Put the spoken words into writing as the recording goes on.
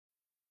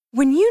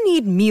When you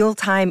need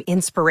mealtime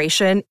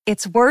inspiration,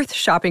 it's worth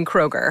shopping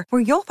Kroger,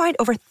 where you'll find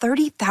over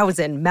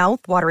 30,000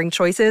 mouth-watering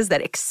choices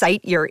that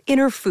excite your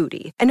inner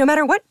foodie. And no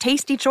matter what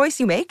tasty choice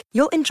you make,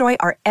 you'll enjoy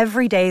our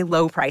everyday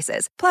low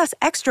prices, plus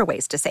extra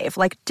ways to save,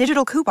 like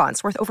digital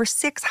coupons worth over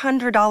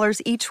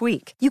 $600 each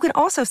week. You can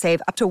also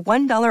save up to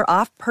 $1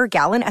 off per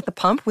gallon at the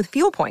pump with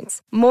fuel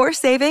points. More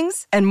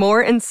savings and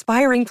more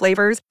inspiring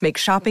flavors make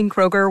shopping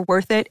Kroger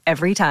worth it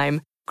every time.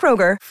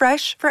 Kroger,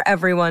 fresh for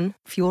everyone.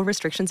 Fuel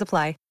restrictions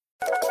apply.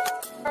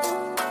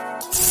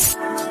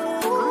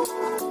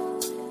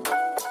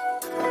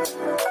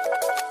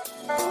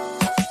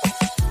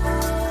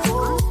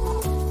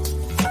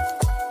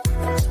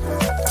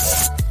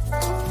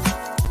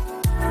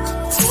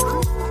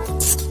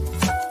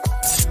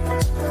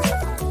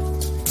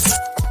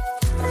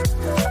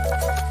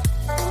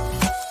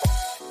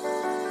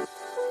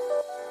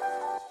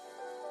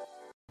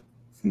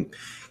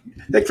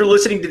 Thanks for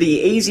listening to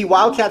the AZ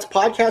Wildcats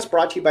podcast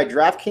brought to you by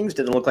DraftKings.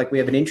 Doesn't look like we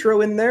have an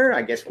intro in there.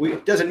 I guess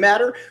it doesn't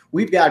matter.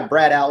 We've got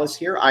Brad Allis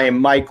here. I am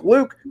Mike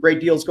Luke. Great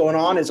deals going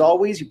on as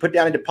always. You put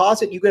down a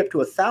deposit, you get up to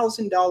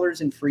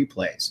 $1,000 in free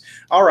plays.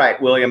 All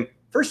right, William.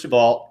 First of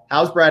all,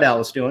 how's Brad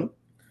Allis doing?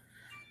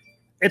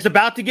 It's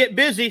about to get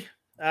busy.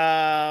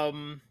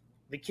 The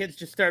kids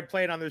just started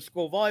playing on their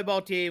school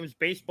volleyball teams.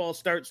 Baseball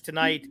starts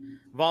tonight.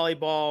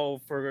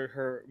 Volleyball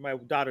for my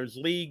daughter's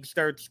league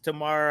starts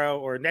tomorrow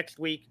or next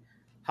week.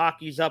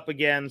 Hockey's up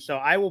again. So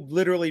I will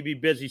literally be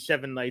busy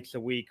 7 nights a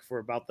week for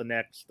about the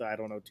next,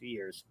 2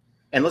 years.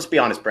 And let's be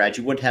honest, Brad,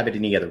 you wouldn't have it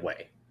any other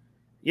way.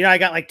 You know, I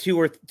got like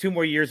 2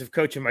 more years of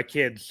coaching my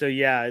kids. So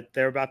yeah,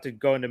 they're about to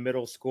go into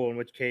middle school, in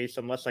which case,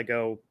 unless I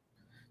go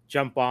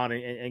jump on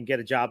and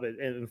get a job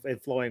in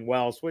Flowing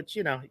Wells, which,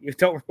 you know, you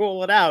don't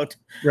rule it out.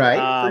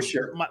 Right, for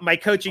sure. My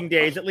coaching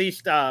days, at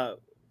least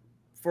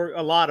for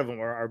a lot of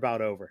them, are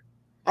about over.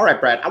 All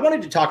right, Brad, I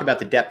wanted to talk about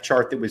the depth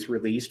chart that was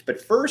released,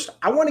 but first,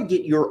 I want to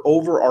get your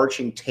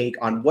overarching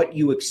take on what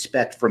you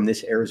expect from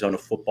this Arizona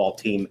football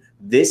team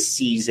this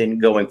season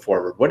going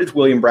forward. What is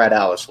William Brad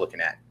Allis looking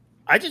at?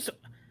 I just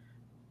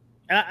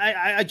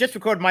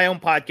recorded my own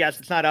podcast.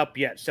 It's not up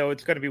yet, so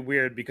it's going to be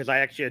weird because I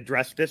actually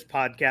addressed this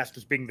podcast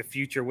as being the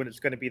future when it's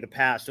going to be the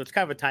past. So it's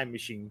kind of a time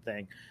machine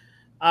thing.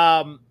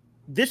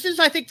 This is,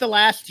 I think, the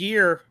last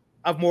year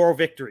of moral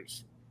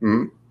victories.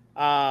 Mm-hmm.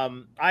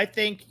 I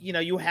think, you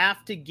know, you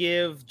have to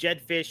give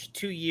Jed Fish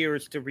 2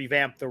 years to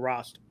revamp the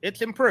roster.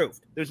 It's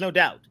improved. There's no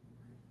doubt.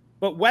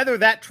 But whether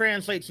that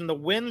translates into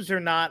wins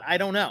or not, I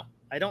don't know.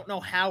 I don't know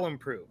how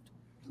improved.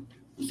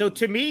 So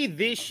to me,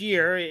 this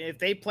year, if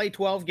they play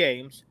 12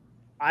 games,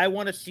 I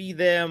want to see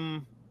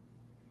them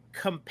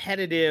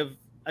competitive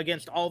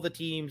against all the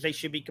teams they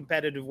should be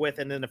competitive with,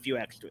 and then a few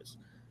extras.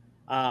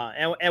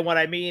 And what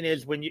I mean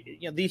is when you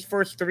know these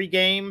first 3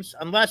 games,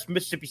 unless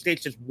Mississippi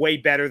State's just way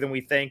better than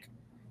we think,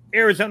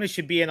 Arizona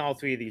should be in all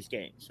 3 of these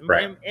games.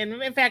 Right. And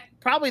in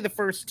fact, probably the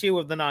first 2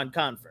 of the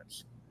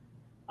non-conference.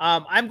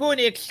 I'm going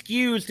to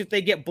excuse if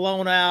they get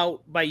blown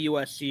out by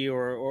USC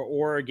or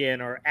Oregon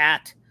or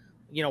at,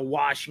 you know,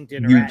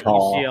 Washington or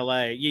Utah. at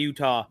UCLA,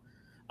 Utah.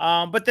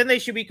 But then they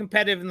should be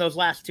competitive in those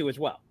last 2 as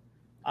well.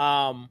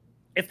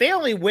 If they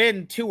only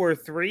win 2 or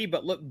 3,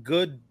 but look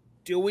good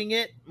doing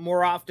it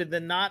more often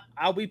than not,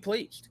 I'll be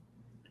pleased.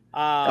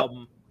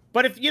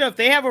 But if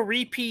they have a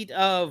repeat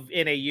of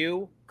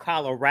NAU,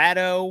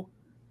 Colorado,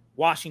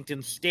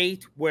 Washington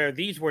State, where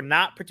these were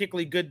not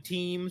particularly good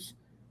teams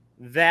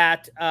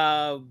that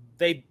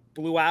they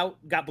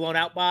got blown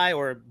out by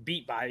or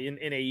beat by in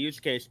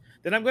NAU's case,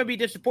 then I'm going to be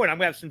disappointed. I'm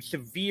going to have some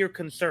severe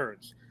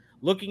concerns.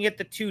 Looking at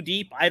the 2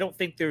 deep, I don't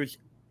think there's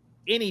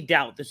any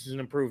doubt this is an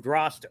improved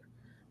roster,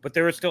 but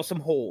there are still some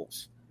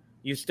holes.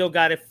 You still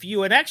got a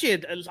few, and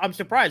actually, I'm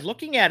surprised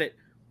looking at it.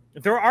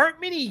 There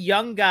aren't many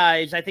young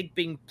guys, I think,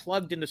 being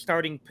plugged into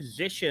starting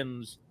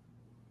positions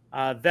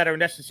that are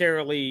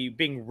necessarily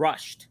being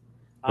rushed.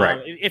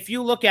 Right. If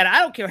you look at it, I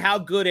don't care how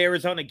good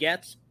Arizona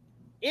gets.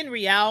 In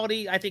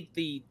reality, I think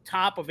the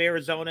top of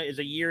Arizona is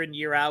a year in,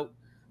 year out,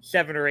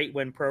 7 or 8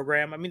 win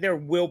program. I mean, there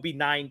will be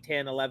 9,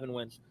 10, 11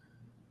 wins.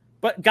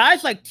 But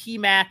guys like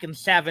T-Mac and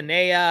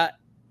Savanea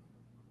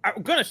are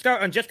going to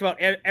start on just about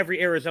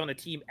every Arizona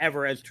team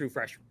ever as true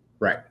freshmen.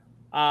 Right.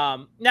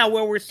 Now,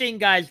 where we're seeing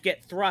guys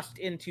get thrust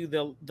into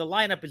the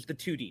lineup is the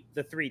 2 deep,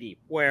 the 3 deep,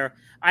 where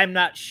I'm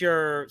not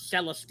sure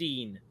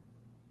Celestine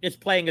is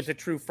playing as a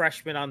true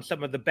freshman on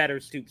some of the better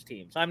Stoops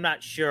teams. I'm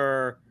not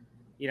sure,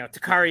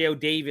 Takario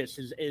Davis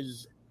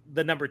is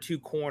the number 2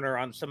 corner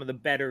on some of the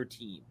better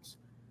teams.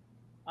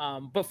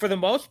 But for the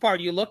most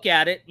part, you look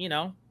at it,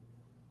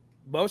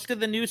 most of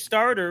the new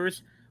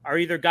starters are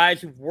either guys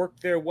who've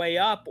worked their way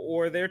up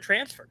or they're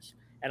transfers.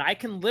 And I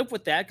can live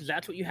with that because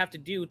that's what you have to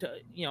do to,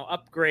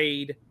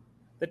 upgrade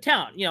the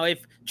talent.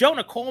 If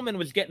Jonah Coleman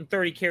was getting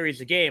 30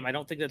 carries a game, I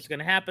don't think that's going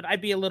to happen.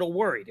 I'd be a little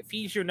worried. If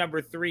he's your number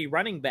 3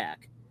 running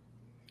back,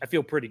 I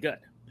feel pretty good.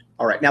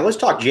 All right. Now let's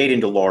talk Jaden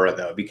DeLaura,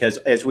 though, because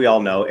as we all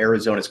know,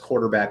 Arizona's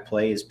quarterback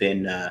play has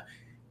been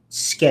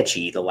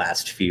sketchy the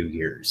last few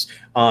years.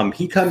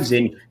 He comes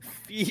in.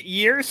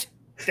 Years?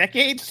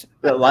 decades.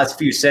 The last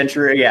few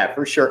centuries, yeah,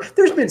 for sure.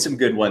 There's been some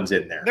good ones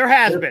in there. There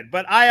has been,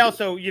 but I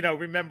also,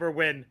 remember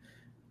when,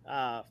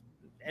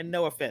 and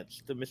no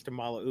offense to Mr.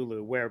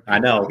 Malaulu, where I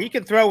know he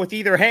can throw with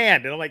either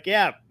hand, and I'm like,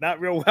 yeah, not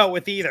real well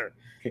with either.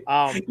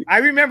 I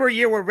remember a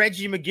year where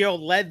Reggie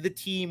McGill led the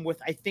team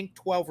with, I think,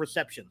 12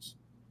 receptions.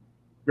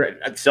 Right.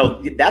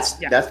 So that's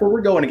what we're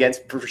going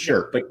against for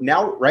sure. But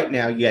right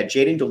now, you had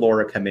Jaden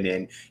DeLora coming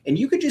in, and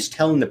you could just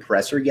tell in the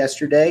presser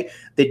yesterday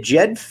that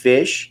Jed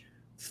Fish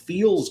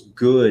feels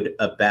good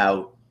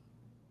about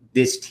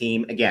this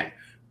team. Again,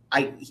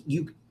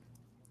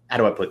 how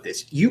do I put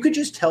this? You could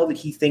just tell that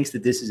he thinks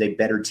that this is a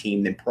better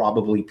team than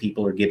probably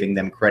people are giving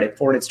them credit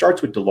for. And it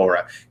starts with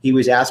DeLora. He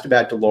was asked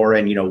about DeLora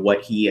and,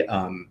 what he,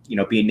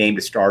 being named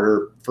a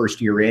starter first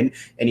year in.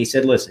 And he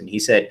said,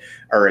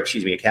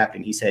 a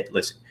captain. He said,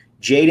 listen,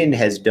 Jaden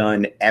has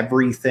done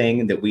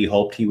everything that we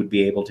hoped he would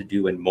be able to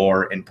do and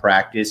more in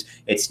practice.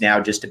 It's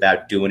now just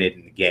about doing it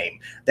in the game.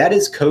 That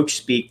is coach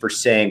speak for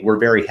saying we're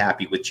very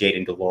happy with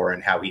Jaden DeLora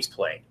and how he's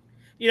played.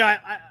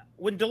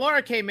 When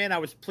DeLora came in, I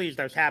was pleased.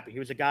 I was happy. He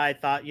was a guy I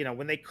thought,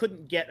 when they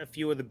couldn't get a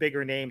few of the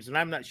bigger names, and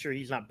I'm not sure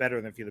he's not better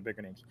than a few of the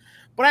bigger names.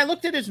 But I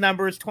looked at his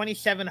numbers,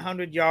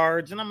 2,700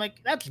 yards, and I'm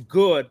like, that's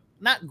good,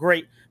 not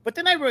great. But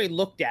then I really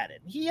looked at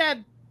it. He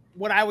had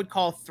what I would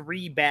call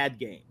 3 bad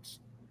games.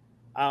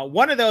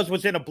 One of those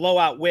was in a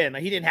blowout win.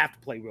 He didn't have to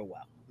play real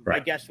well.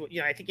 Right. I guess,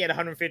 I think he had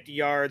 150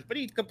 yards, but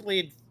he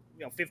completed,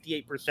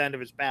 58% of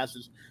his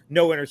passes,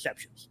 no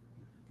interceptions.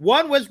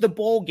 One was the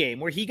bowl game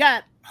where he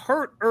got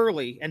hurt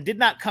early and did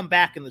not come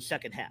back in the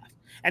second half.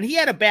 And he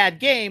had a bad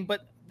game,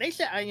 but they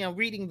said, I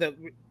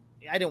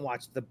didn't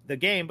watch the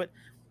game, but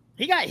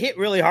he got hit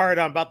really hard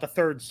on about the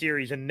third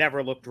series and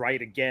never looked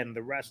right again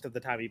the rest of the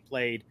time he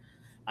played.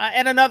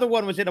 And another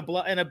one was in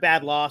a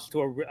bad loss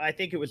to I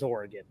think it was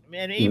Oregon.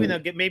 And even though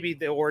maybe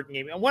the Oregon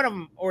game, and one of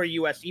them or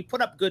USC, he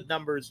put up good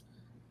numbers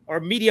or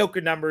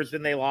mediocre numbers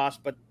and they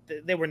lost, but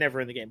they were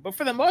never in the game. But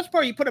for the most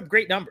part, he put up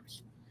great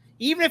numbers.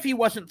 Even if he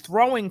wasn't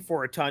throwing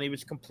for a ton, he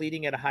was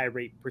completing at a high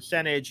rate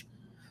percentage.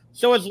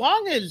 So as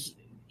long as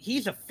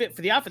he's a fit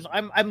for the offense,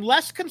 I'm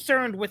less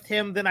concerned with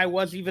him than I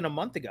was even a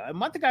month ago. A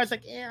month ago, I was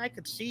like, I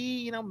could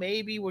see,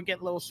 maybe we're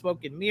getting a little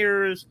smoke and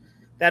mirrors.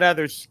 That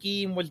other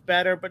scheme was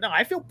better. But no,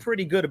 I feel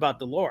pretty good about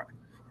DeLora.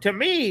 To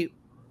me,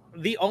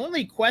 the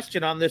only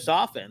question on this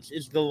offense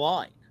is the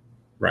line.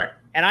 Right.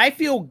 And I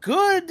feel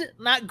good,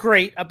 not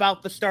great,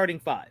 about the starting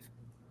 5.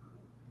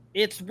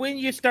 It's when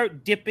you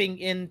start dipping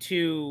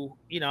into,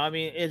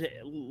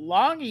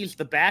 Longy's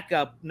the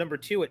backup number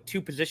 2 at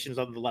 2 positions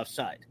on the left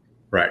side.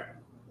 Right.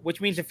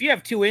 Which means if you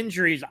have 2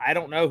 injuries, I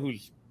don't know.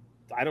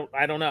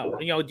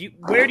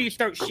 Where do you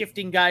start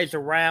shifting guys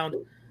around?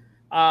 Is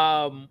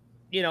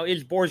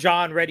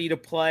Borjan ready to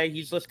play?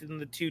 He's listed in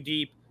the 2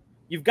 deep.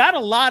 You've got a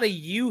lot of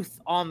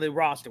youth on the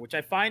roster, which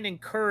I find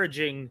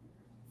encouraging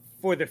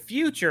for the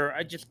future.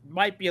 I just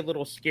might be a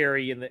little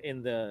scary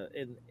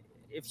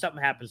if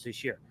something happens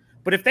this year.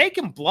 But if they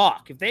can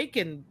block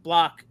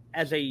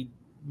as a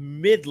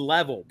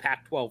mid-level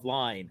Pac-12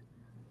 line,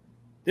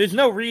 there's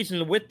no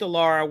reason with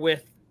DeLora,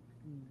 with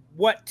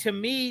what to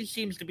me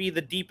seems to be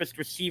the deepest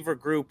receiver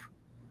group,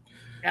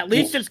 at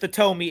least since the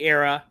Tomey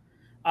era.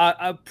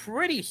 A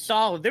pretty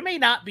solid. There may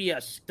not be a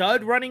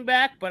stud running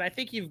back, but I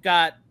think you've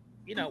got,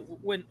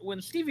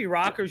 when Stevie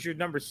Rocker's your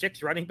number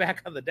 6 running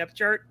back on the depth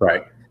chart,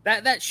 right?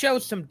 That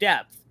shows some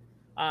depth.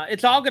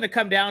 It's all going to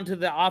come down to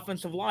the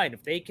offensive line.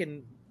 If they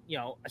can,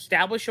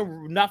 establish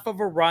enough of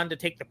a run to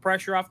take the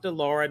pressure off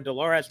DeLora, and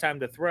DeLora has time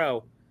to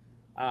throw,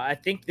 I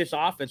think this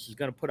offense is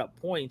going to put up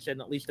points,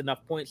 and at least enough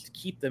points to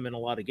keep them in a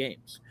lot of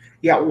games.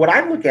 Yeah, what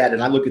I look at,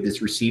 and I look at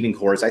this receiving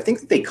core, is I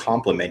think that they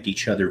complement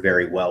each other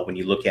very well when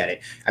you look at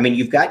it. I mean,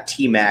 you've got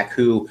T-Mac,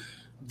 who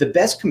the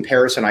best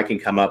comparison I can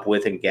come up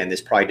with, and again,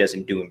 this probably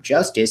doesn't do him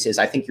justice, is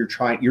I think you're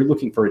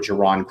looking for a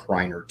Jaron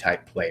Kreiner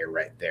type player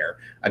right there.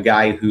 A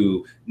guy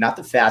who, not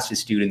the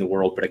fastest dude in the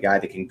world, but a guy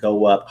that can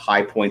go up,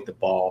 high point the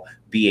ball,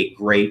 be a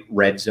great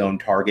red zone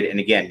target. And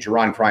again,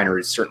 Jaron Kreiner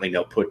is certainly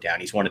no put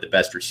down. He's one of the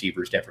best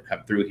receivers to ever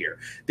come through here.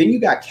 Then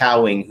you got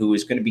Cowing, who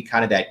is going to be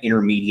kind of that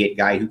intermediate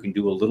guy who can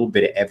do a little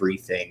bit of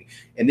everything.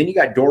 And then you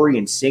got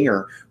Dorian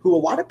Singer, who a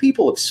lot of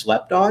people have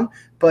slept on,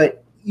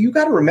 but you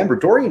got to remember,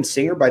 Dorian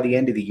Singer, by the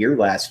end of the year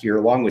last year,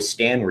 along with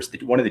Stan, was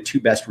one of the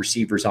 2 best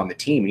receivers on the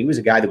team. And he was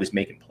a guy that was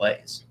making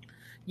plays.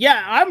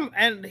 Yeah,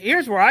 and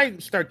here's where I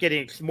start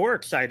getting more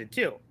excited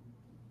too.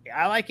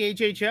 I like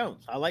A.J.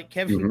 Jones. I like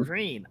Kevin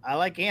Green. I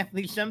like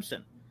Anthony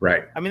Simpson.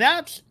 Right. I mean,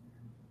 that's,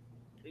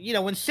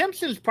 when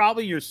Simpson's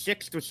probably your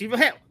 6th receiver.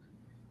 Hell,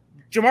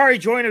 Jamari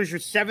Joyner's your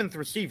 7th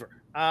receiver.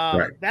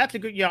 Right. That's a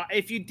good,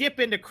 if you dip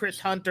into Chris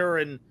Hunter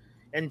and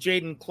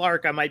Jaden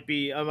Clark, I might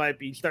be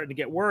starting to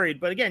get worried.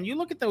 But again, you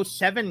look at those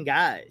 7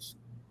 guys.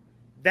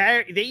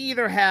 They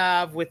either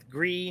have, with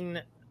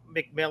Green,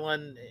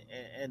 McMillan,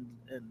 and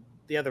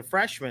the other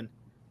freshman,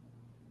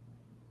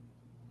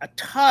 a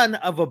ton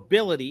of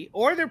ability,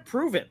 or they're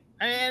proven.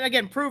 And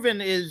again, proven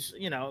is,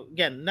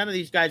 again, none of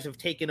these guys have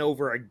taken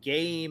over a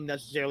game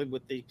necessarily,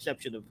 with the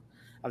exception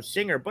of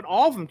Singer, but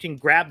all of them can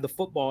grab the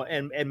football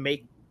and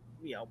make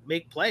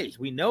make plays.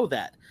 We know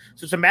that.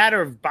 So it's a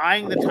matter of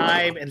buying the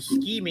time and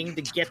scheming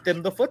to get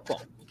them the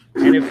football.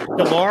 And if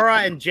Delora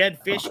and Jed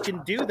Fish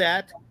can do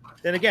that,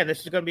 then again,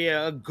 this is going to be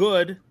a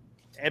good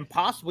and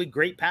possibly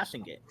great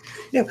passing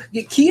game.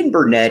 Kean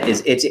Burnett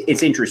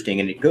it's interesting,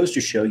 and it goes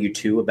to show you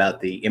too about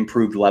the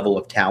improved level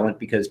of talent,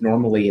 because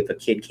normally if a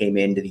kid came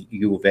into the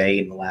U of A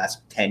in the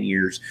last 10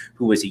 years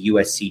who was a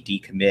USC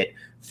decommit,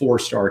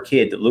 4-star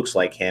kid that looks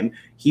like him,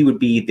 he would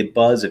be the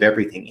buzz of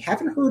everything. You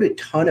haven't heard a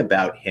ton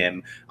about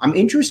him.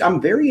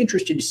 I'm very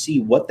interested to see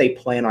what they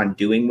plan on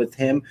doing with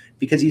him,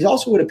 because he's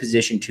also in a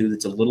position too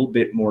that's a little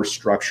bit more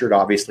structured,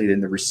 obviously,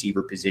 than the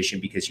receiver position,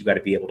 because you got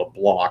to be able to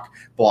block.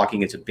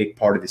 Blocking is a big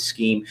part of the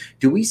scheme.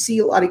 Do we see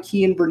a lot of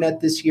Kean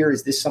Burnett this year?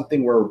 Is this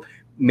something where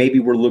maybe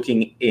we're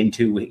looking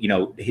into,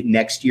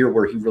 next year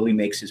where he really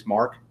makes his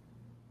mark?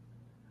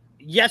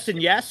 Yes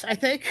and yes, I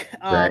think.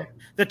 Right.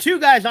 The two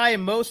guys I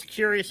am most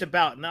curious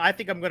about, and I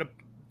think I'm going to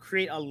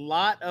create a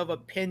lot of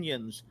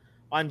opinions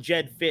on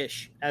Jed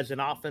Fish as an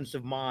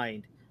offensive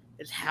mind,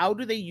 is how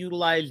do they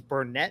utilize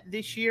Burnett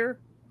this year,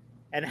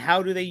 and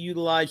how do they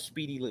utilize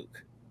Speedy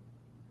Luke?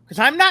 Because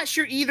I'm not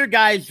sure either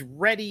guy's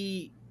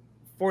ready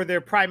for their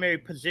primary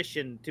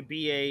position to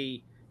be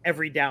a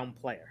every down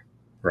player.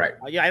 Right.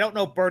 I don't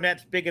know if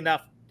Burnett's big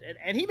enough,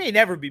 and he may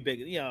never be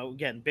big.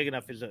 Again, big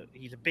enough he's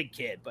a big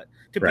kid, but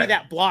to be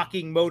that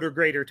blocking motor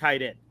grader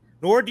tight end,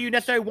 nor do you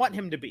necessarily want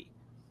him to be.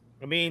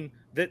 I mean,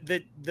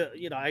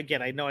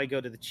 again, I know I go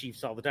to the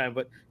Chiefs all the time,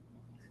 but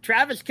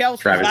Travis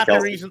Kelce is not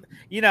the reason.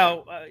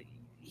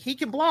 He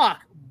can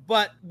block,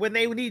 but when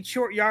they need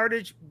short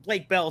yardage,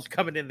 Blake Bell's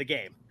coming in the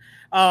game.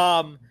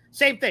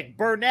 Same thing,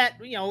 Burnett.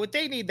 If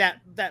they need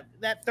that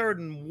 3rd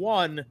and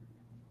 1,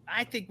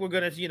 I think we're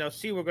gonna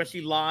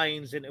see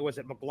lines, and was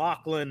it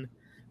McLaughlin?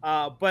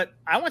 But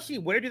I want to see,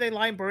 where do they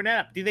line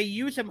Burnett up? Do they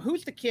use him?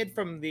 Who's the kid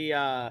from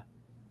the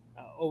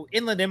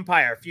Inland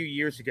Empire a few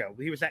years ago?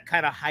 He was that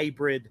kind of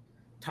hybrid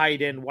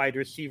tight end wide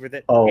receiver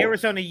that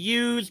Arizona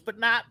used, but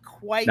not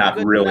quite. Not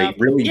good really, enough.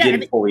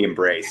 Didn't fully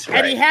embrace. Right?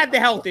 And he had the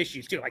health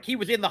issues too. Like, he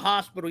was in the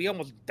hospital. He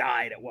almost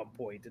died at one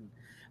point. And,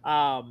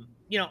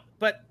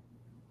 but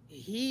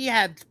he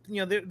had,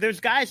 there's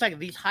guys like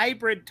these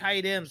hybrid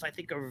tight ends I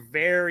think are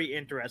very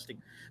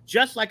interesting.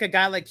 Just like a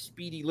guy like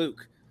Speedy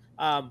Luke,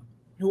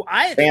 who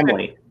I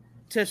expect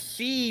to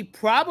see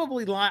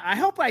probably line. I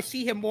hope I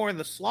see him more in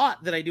the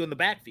slot than I do in the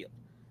backfield,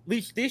 at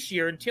least this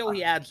year, until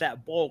he adds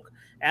that bulk,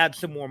 adds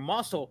some more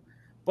muscle.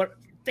 But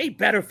they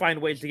better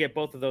find ways to get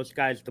both of those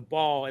guys the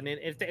ball. And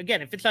if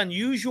it's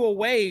unusual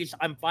ways,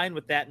 I'm fine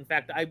with that. In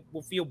fact, I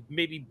will feel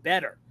maybe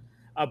better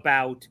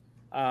about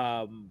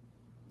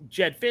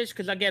Jed Fish,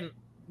 because, again,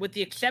 with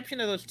the exception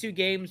of those 2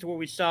 games where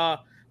we saw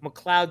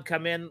McLeod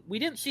come in, we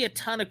didn't see a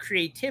ton of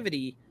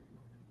creativity.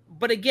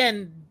 But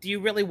again, do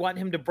you really want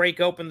him to break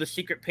open the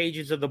secret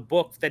pages of the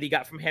book that he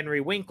got from Henry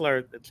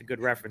Winkler? That's a good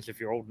reference if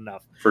you're old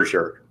enough. For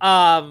sure.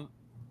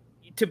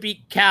 To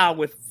beat Cal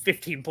with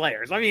 15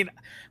 players. I mean,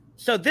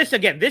 so this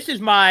is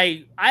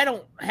my – I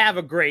don't have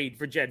a grade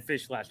for Jed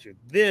Fish last year.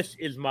 This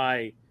is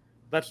my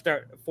 – let's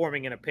start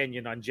forming an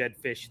opinion on Jed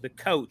Fish, the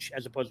coach,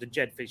 as opposed to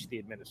Jed Fish, the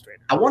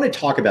administrator. I want to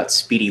talk about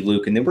Speedy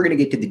Luke, and then we're going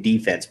to get to the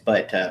defense.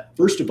 But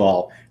first of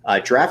all,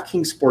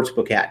 DraftKings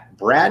Sportsbook app,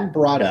 Brad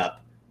brought up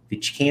the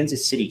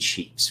Kansas City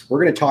Chiefs.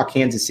 We're going to talk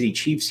Kansas City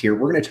Chiefs here.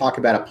 We're going to talk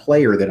about a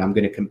player that I'm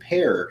going to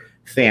compare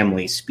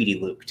family Speedy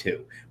Luke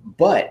to.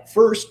 But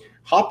first,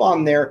 hop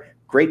on there.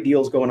 Great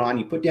deals going on.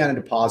 You put down a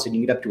deposit, and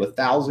you get up to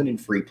 1,000 in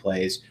free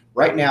plays.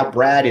 Right now,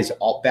 Brad is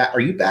all back.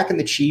 Are you back in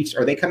the Chiefs?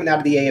 Are they coming out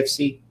of the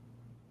AFC?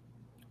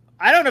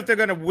 I don't know if they're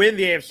going to win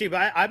the AFC,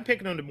 but I'm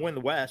picking them to win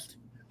the West.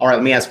 All right,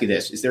 let me ask you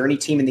this. Is there any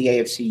team in the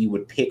AFC you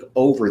would pick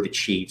over the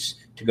Chiefs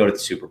to go to the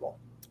Super Bowl?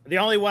 The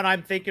only one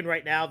I'm thinking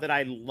right now that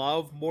I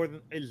love more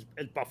than is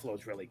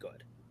Buffalo's really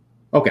good.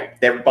 Okay,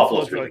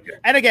 Buffalo's really good.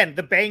 And again,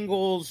 the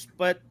Bengals,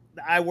 but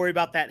I worry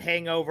about that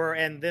hangover.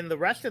 And then the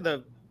rest of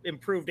the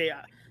improved the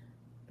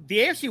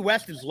AFC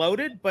West is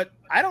loaded, but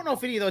I don't know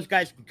if any of those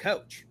guys can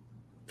coach.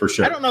 For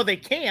sure. I don't know they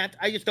can't.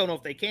 I just don't know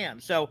if they can.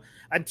 So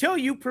until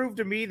you prove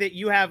to me that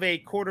you have a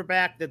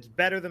quarterback that's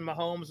better than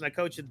Mahomes and a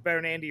coach that's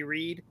better than Andy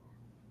Reid,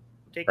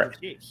 take the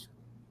Chiefs.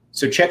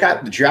 So check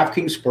out the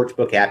DraftKings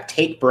Sportsbook app.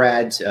 Take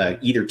Brad's,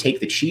 either take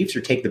the Chiefs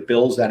or take the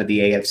Bills out of the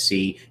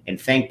AFC, and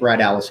thank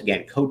Brad Allis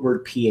again. Code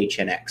word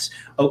PHNX.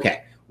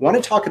 Okay,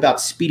 want to talk about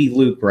Speedy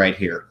Luke right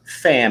here,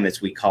 fam,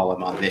 as we call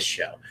him on this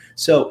show.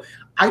 So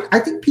I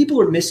think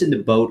people are missing the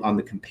boat on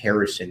the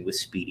comparison with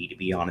Speedy, to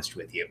be honest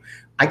with you.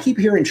 I keep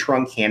hearing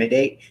Trunk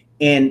Candidate,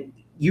 and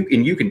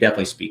you can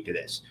definitely speak to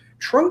this.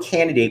 Trunk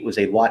Candidate was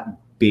a lot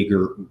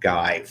bigger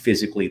guy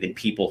physically than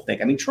people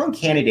think. I mean, Trunk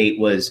Candidate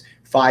was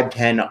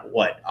 5'10",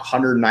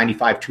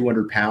 195,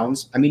 200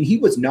 pounds. I mean, he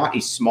was not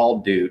a small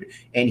dude,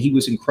 and he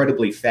was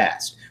incredibly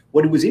fast.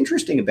 What was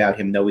interesting about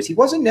him, though, is he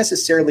wasn't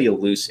necessarily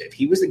elusive.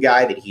 He was the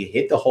guy that he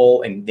hit the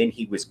hole, and then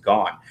he was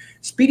gone.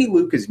 Speedy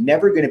Luke is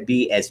never going to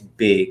be as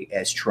big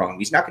as Trung.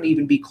 He's not going to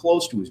even be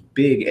close to as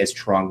big as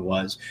Trung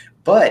was,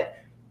 but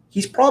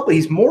he's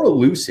more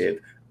elusive.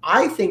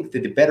 I think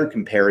that the better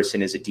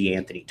comparison is a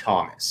DeAnthony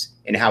Thomas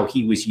and how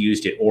he was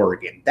used at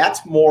Oregon.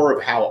 That's more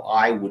of how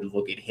I would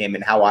look at him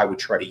and how I would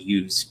try to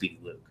use Speedy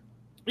Luke.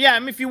 Yeah, I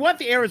mean, if you want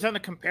the Arizona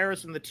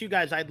comparison, the two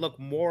guys I'd look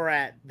more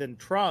at than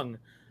Trung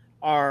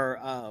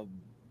are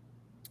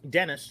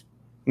Dennis.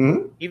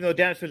 Mm-hmm. Even though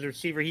Dennis was a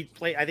receiver, he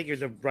played. I think he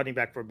was a running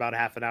back for about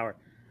half an hour.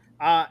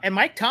 And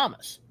Mike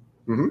Thomas.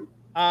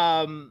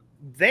 Mm-hmm.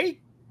 They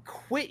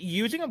quit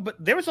using him,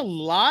 but there was a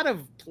lot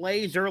of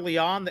plays early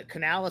on that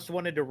Canales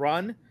wanted to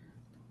run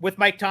with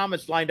Mike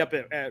Thomas lined up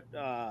at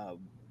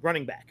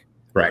running back.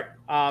 Right.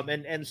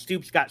 And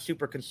Stoops got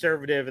super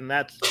conservative, and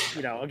that's,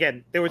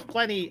 again, there was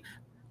plenty.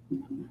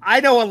 I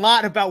know a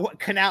lot about what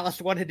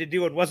Canales wanted to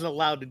do and wasn't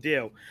allowed to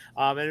do.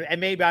 And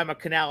maybe I'm a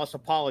Canales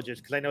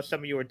apologist because I know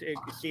some of you are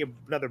see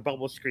another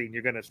bubble screen,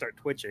 you're going to start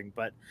twitching.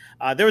 But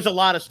there was a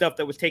lot of stuff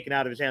that was taken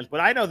out of his hands. But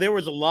I know there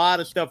was a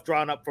lot of stuff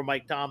drawn up for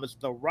Mike Thomas,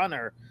 the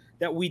runner,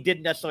 that we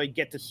didn't necessarily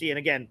get to see. And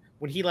again,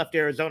 when he left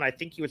Arizona, I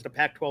think he was the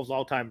Pac-12's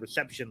all-time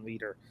reception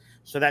leader.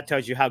 So that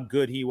tells you how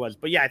good he was.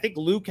 But yeah, I think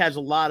Luke has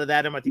a lot of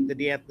that. I think the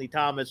DeAnthony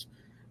Thomas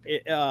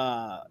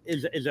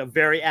is a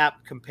very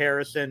apt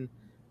comparison.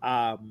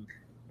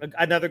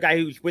 Another guy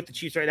who's with the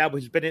Chiefs right now, but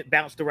who's been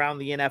bounced around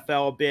the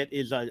NFL a bit,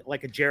 is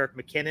like a Jerick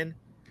McKinnon.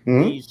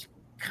 Mm-hmm. He's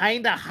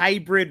kind of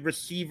hybrid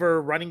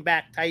receiver, running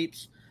back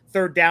types,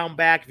 third down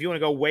back. If you want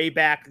to go way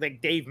back,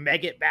 like Dave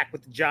Meggett back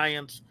with the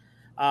Giants.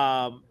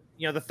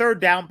 The third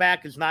down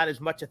back is not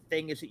as much a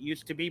thing as it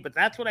used to be, but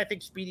that's what I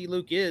think Speedy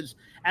Luke is,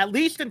 at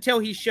least until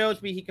he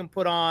shows me he can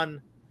put on,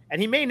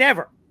 and he may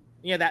never,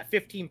 that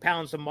 15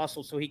 pounds of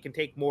muscle so he can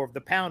take more of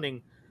the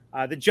pounding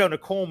that Jonah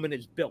Coleman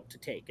is built to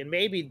take. And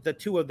maybe the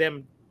two of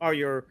them are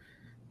your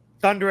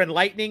thunder and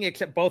lightning,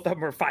 except both of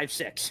them are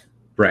 5'6".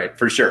 Right,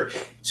 for sure.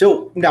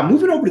 So now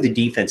moving over to the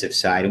defensive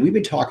side, and we've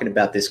been talking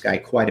about this guy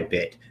quite a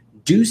bit,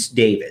 Deuce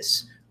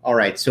Davis. All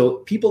right, so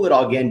people that,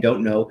 again,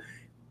 don't know,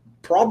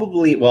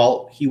 probably,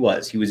 he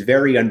was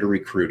very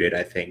under-recruited,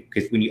 I think,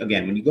 because when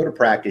you go to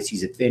practice,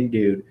 he's a thin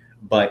dude,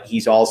 but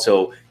he's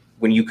also,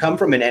 when you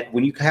have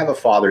a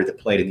father that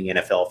played in the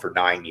NFL for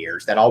 9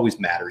 years, that always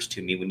matters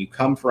to me. When you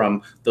come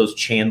from those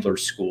Chandler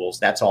schools,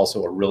 that's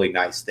also a really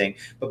nice thing.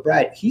 But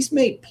Brad, he's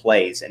made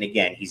plays, and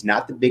again, he's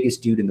not the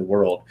biggest dude in the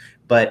world,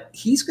 but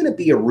he's going to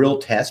be a real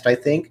test, I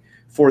think,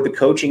 for the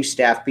coaching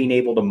staff being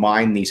able to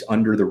mine these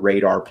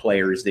under-the-radar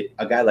players that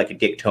a guy like a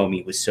Dick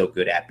Tomey was so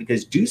good at,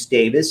 because Deuce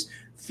Davis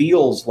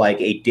feels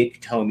like a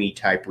Dick Tomey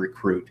type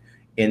recruit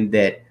in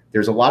that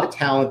there's a lot of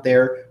talent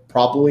there,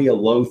 probably a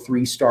low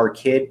 3-star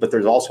kid, but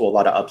there's also a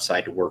lot of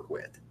upside to work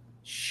with.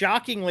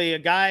 Shockingly, a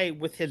guy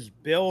with his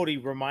build he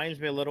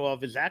reminds me a little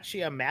of is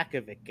actually a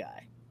Makovic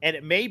guy. And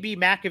it may be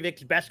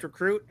Makovic's best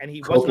recruit, and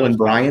he wasn't. Copeland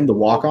Bryan, the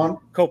walk-on?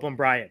 Copeland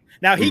Bryan.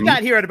 Now, he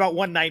got here at about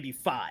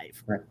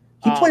 195. Right.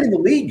 He played in the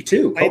league,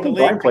 too. Copeland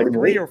Bryan played in the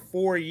league. 3 or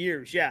 4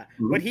 years, yeah.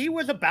 Mm-hmm. But he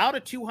was about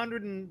a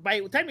 200, and by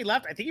the time he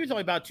left, I think he was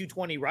only about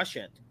 220 rush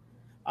end.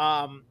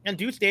 And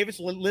Deuce Davis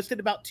listed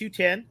about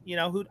 210,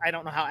 who I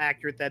don't know how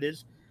accurate that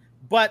is.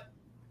 But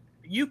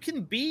you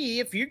can be,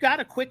 if you got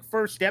a quick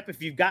first step,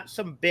 if you've got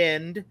some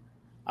bend,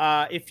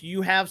 if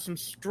you have some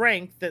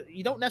strength, that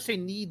you don't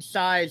necessarily need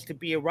size to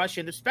be a rush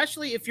end,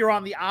 especially if you're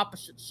on the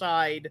opposite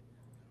side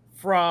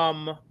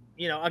from,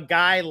 a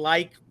guy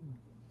like,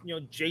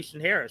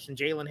 Jason Harris and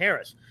Jalen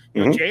Harris.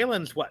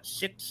 Jalen's 6'6",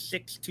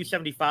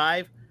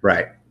 275.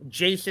 Right.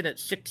 Jason at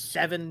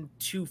 6'7",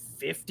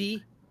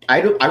 250. I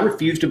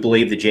refuse to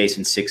believe that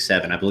Jason's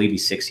 6'7". I believe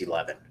he's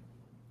 6'11".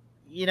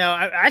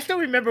 I still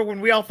remember when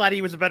we all thought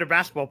he was a better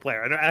basketball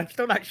player. And I'm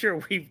still not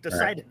sure we've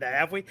decided that,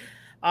 have we?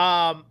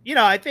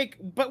 I think,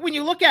 but when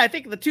you look at, I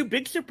think the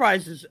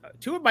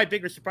two of my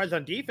bigger surprises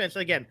on defense,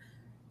 again,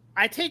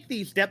 I take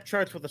these depth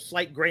charts with a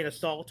slight grain of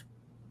salt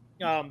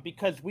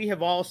because we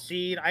have all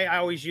seen, I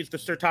always use the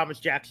Sir Thomas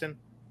Jackson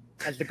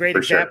as the great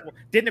example.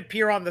 Sure. Didn't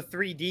appear on the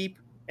 3 deep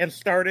and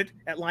started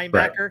at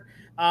linebacker.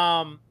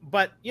 Right.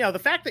 But, the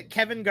fact that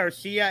Kevin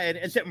Garcia and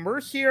is it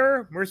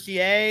Mercier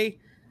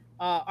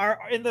are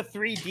in the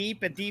 3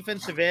 deep at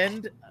defensive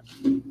end,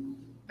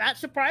 that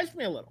surprised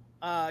me a little.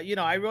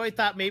 I really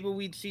thought maybe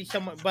we'd see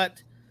someone,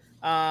 but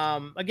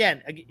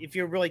again, if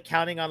you're really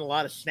counting on a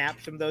lot of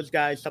snaps from those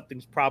guys,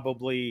 something's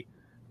probably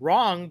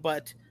wrong.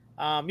 But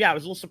I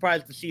was a little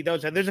surprised to see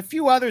those. And there's a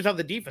few others on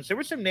the defense. There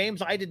were some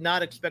names I did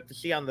not expect to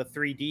see on the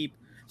 3 deep.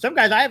 Some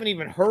guys I haven't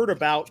even heard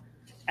about.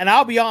 And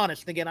I'll be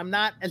honest, again, I'm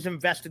not as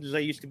invested as I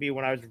used to be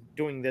when I was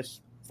doing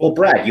this. Well,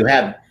 Brad, you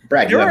have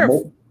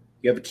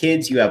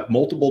kids, you have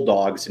multiple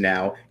dogs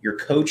now. You're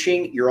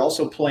coaching. You're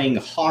also playing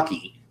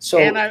hockey. So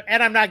and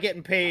I'm not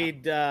getting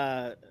paid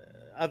other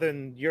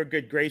than your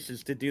good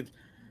graces to do.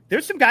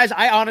 There's some guys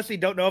I honestly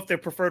don't know if they're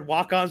preferred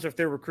walk-ons or if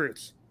they're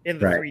recruits in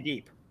the 3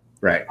 deep.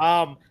 Right.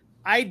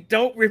 I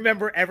don't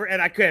remember ever,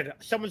 and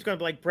someone's going to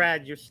be like,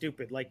 Brad, you're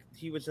stupid. Like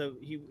he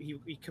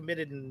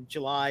committed in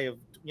July of,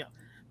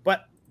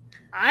 but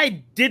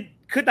I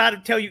could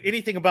not tell you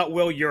anything about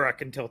Will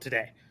Urich until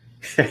today.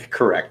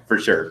 Correct, for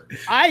sure.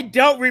 I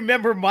don't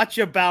remember much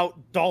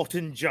about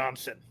Dalton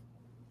Johnson.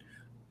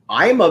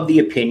 I'm of the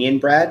opinion,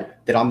 Brad,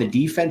 that on the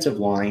defensive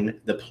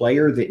line, the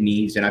player that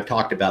needs, and I've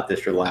talked about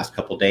this for the last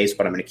couple of days,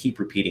 but I'm going to keep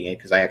repeating it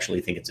because I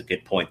actually think it's a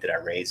good point that I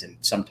raise. And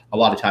a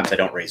lot of times I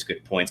don't raise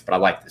good points, but I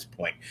like this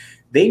point.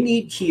 They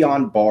need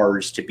Keon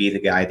Bars to be the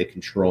guy that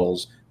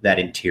controls that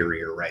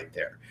interior right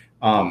there.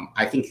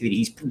 I think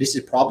that this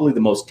is probably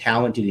the most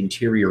talented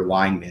interior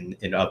lineman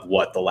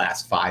of the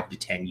last 5 to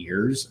 10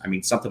 years. I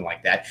mean, something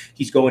like that.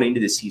 He's going into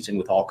the season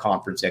with all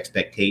conference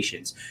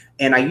expectations.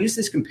 And I use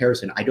this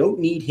comparison. I don't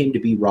need him to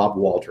be Rob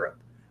Waldrop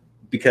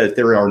because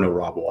there are no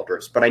Rob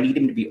Waldrops, but I need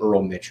him to be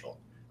Earl Mitchell.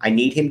 I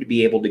need him to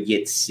be able to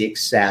get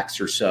 6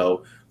 sacks or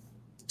so,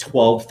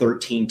 12,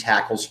 13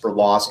 tackles for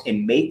loss,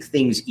 and make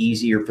things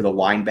easier for the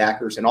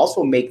linebackers and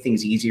also make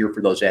things easier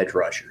for those edge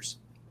rushers.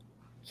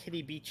 Can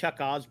he be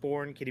Chuck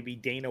Osborne? Can he be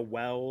Dana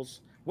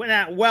Wells?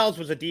 Wells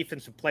was a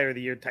defensive player of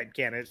the year type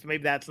candidate, so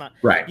maybe that's not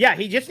right. Yeah,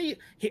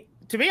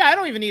 to me, I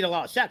don't even need a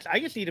lot of sacks. I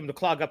just need him to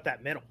clog up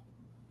that middle.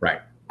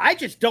 Right. I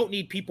just don't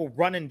need people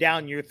running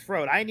down your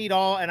throat. I need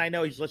and I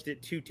know he's listed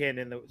at 210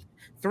 and the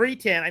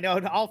 310. I know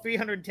all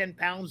 310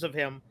 pounds of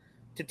him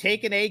to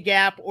take an A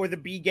gap or the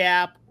B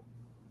gap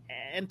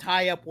and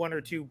tie up 1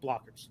 or 2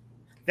 blockers.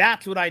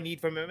 That's what I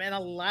need from him, and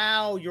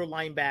allow your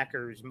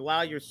linebackers,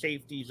 allow your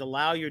safeties,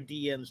 allow your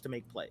DNs to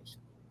make plays.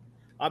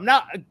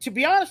 To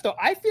be honest, though,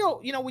 I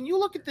feel, when you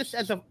look at this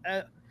and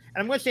I'm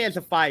going to say as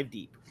a 5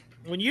 deep,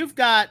 when you've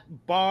got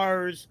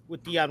Bars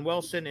with Deion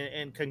Wilson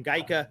and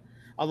Kangaika,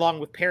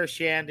 along with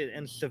Parashand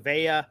and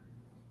Savea,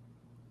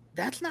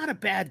 that's not a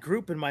bad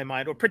group in my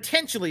mind, or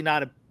potentially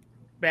not a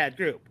bad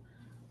group.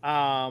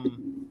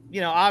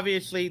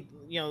 Obviously,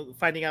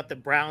 finding out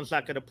that Brown's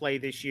not going to play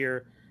this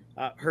year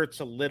hurts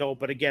a little,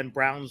 but again,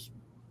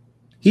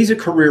 he's a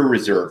career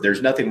reserve.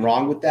 There's nothing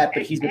wrong with that,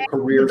 but he's a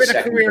career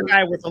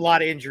guy with a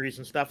lot of injuries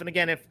and stuff. And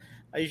again,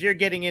 as you're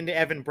getting into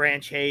Evan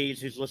Branch Hayes,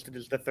 who's listed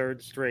as the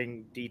 3rd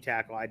string D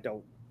tackle, I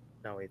don't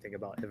know anything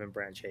about Evan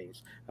Branch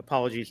Hayes.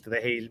 Apologies to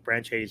the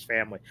Branch Hayes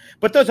family.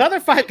 But those other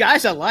 5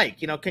 guys I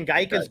like.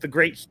 Kangaika's the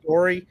great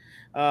story.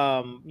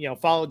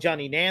 Follow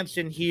Johnny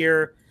Nansen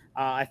here.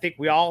 I think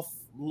we all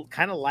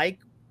kind of like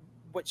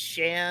what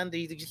Shand.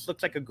 He just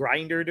looks like a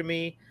grinder to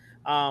me.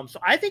 So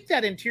I think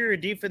that interior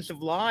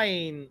defensive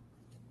line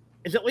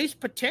is at least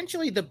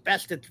potentially the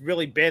best it's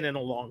really been in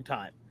a long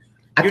time.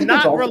 You're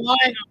not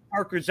relying on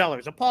Parker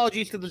Zellers.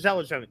 Apologies to the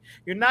Zellers family.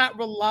 You're not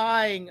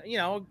relying,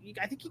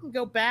 I think you can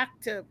go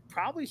back to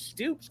probably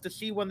Stoops to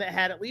see one that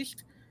had at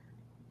least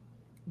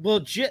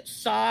legit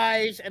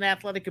size and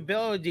athletic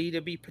ability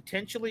to be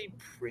potentially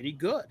pretty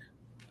good.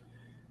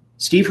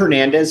 Steve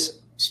Hernandez.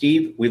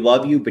 Steve, we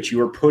love you, but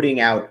you are putting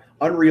out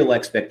unreal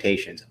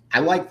expectations. I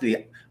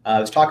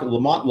was talking to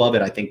Lamont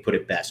Lovett, I think, put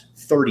it best.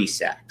 30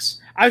 sacks.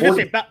 I was going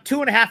to say about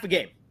 2.5 a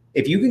game.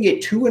 If you can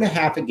get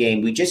 2.5 a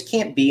game, we just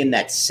can't be in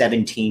that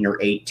 17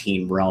 or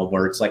 18 realm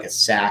where it's like a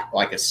sack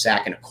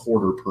and a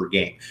quarter per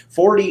game.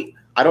 40,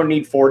 I don't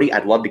need 40.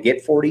 I'd love to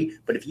get 40.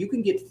 But if you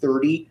can get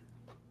 30,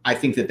 I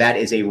think that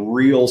is a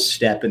real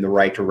step in the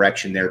right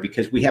direction there,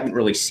 because we haven't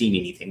really seen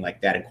anything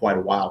like that in quite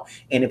a while.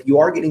 And if you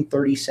are getting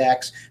 30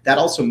 sacks, that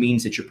also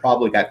means that you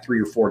probably got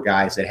 3 or 4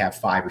 guys that have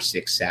 5 or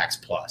 6 sacks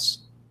plus.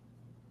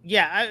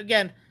 Yeah,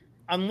 again,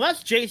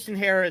 unless Jalen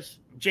Harris,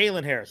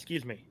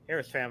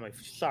 Harris family.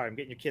 Sorry, I'm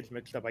getting your kids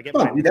mixed up.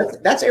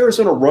 That's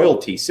Arizona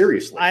royalty,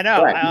 seriously. I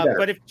know,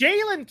 but if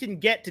Jalen can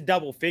get to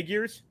double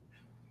figures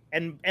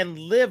and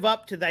live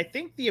up to, I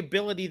think, the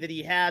ability that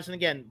he has, and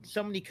again,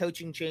 so many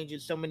coaching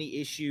changes, so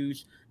many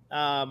issues,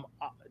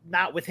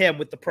 not with him,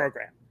 with the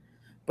program.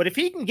 But if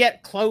he can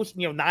get close,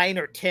 9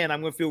 or 10,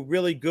 I'm going to feel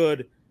really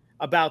good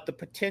about the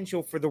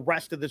potential for the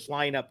rest of this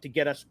lineup to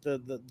get us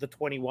the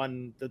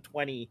 21, the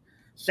 20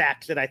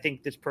 sacks that I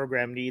think this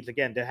program needs,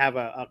 again, to have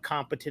a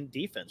competent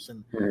defense.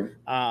 And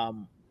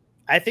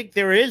I think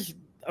there is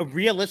a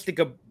realistic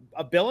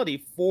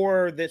ability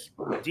for this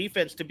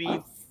defense to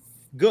be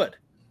good.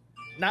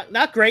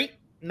 Not great,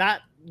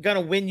 not going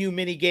to win you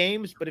many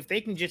games, but if they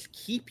can just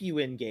keep you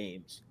in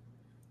games,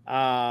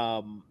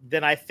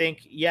 then I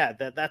think,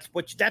 that's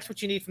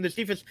what you need from this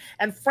defense.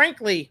 And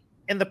frankly,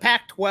 in the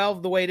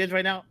Pac-12, the way it is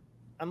right now,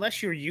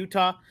 unless you're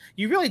Utah,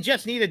 you really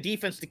just need a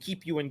defense to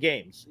keep you in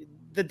games.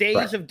 The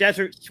days of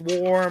Desert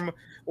Swarm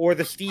or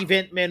the Steve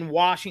Entman,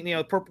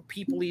 Washington, Purple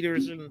People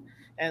Eaters,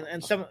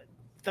 and some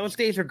those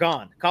days are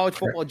gone. College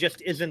football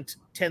just isn't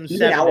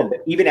 10-7.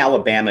 Even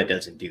Alabama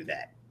doesn't do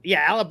that.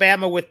 Yeah,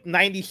 Alabama with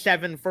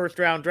 97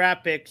 first-round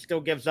draft picks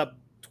still gives up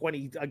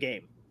 20 a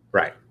game.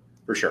 Right,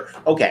 for sure.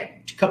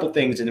 Okay, a couple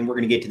things, and then we're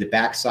going to get to the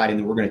backside, and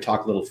then we're going to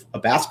talk a little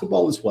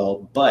basketball as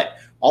well. But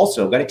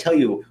also, got to tell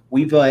you,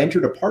 we've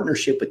entered a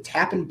partnership with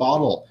Tap and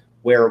Bottle,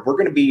 where we're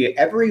going to be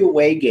every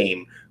away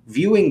game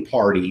viewing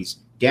parties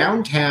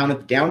downtown at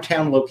the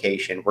downtown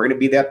location. We're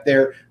going to be up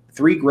there.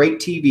 3 great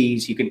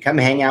TVs. You can come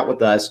hang out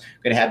with us.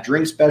 We're going to have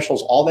drink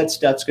specials. All that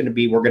stuff's going to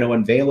be. We're going to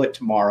unveil it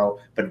tomorrow,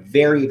 but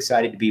very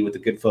excited to be with the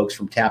good folks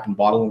from Tap and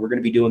Bottle. And we're going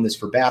to be doing this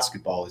for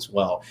basketball as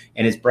well.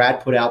 And as Brad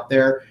put out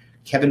there,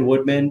 Kevin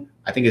Woodman,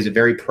 I think, is a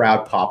very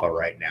proud papa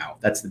right now.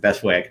 That's the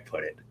best way I could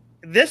put it.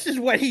 This is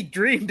what he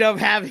dreamed of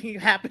having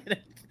happen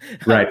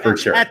Right, for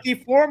sure. At the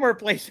former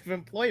place of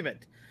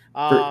employment.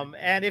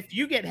 And if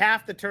you get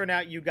half the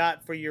turnout you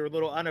got for your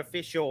little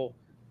unofficial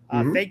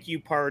thank you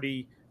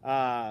party,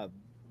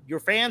 your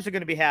fans are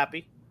going to be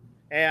happy,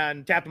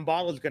 and Tap and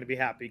Bottle is going to be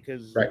happy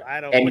because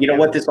I don't. And you know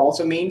what this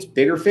also means?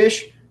 Bigger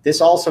fish. This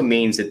also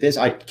means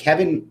that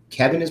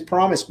Kevin has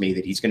promised me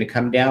that he's going to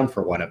come down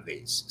for one of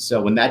these.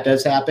 So when that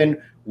does happen,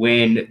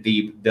 when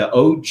the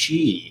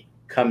OG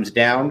comes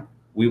down,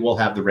 we will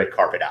have the red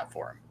carpet out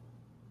for him.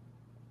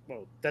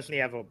 Well, doesn't he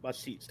have a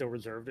seat still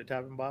reserved at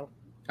Tap and Bottle?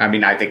 I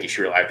mean, I think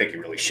he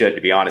really should,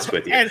 to be honest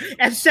with you.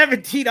 And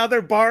 17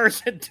 other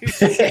bars and two.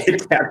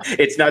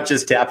 It's not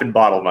just Tap and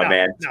Bottle, my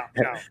man.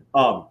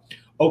 No.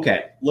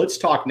 Okay, let's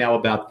talk now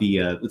about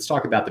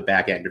the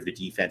back end of the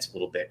defense a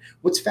little bit.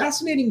 What's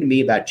fascinating to me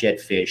about Jedd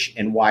Fisch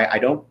and why I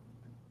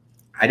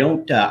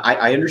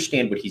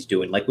understand what he's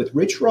doing. Like with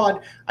Rich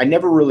Rod, I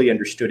never really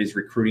understood his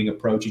recruiting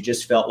approach. It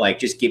just felt like,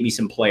 just give me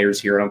some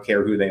players here. I don't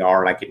care who they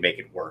are, and I can make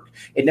it work.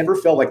 It never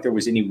felt like there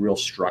was any real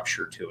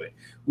structure to it.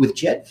 With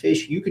Jedd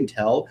Fisch, you can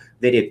tell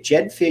that if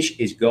Jedd Fisch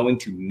is going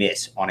to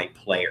miss on a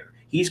player,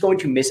 he's going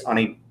to miss on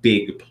a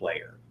big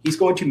player. He's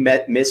going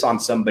to miss on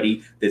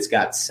somebody that's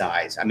got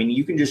size. I mean,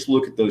 you can just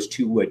look at those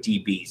two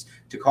DBs,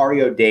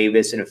 Takario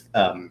Davis and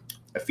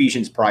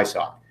Ephesians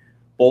Prysock,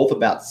 both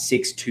about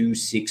 6'2",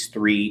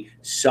 6'3",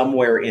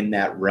 somewhere in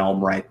that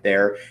realm right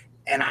there.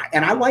 And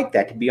I like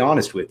that, to be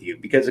honest with you,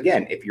 because,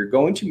 again, if you're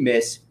going to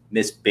miss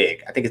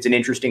big. I think it's an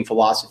interesting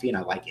philosophy, and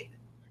I like it.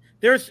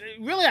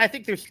 I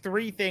think there's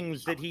three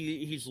things that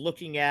he's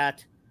looking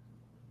at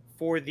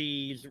for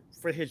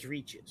his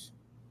reaches.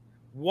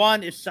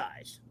 One is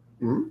size.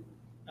 Mm-hmm.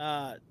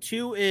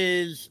 Two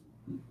is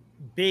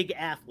big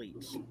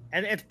athletes,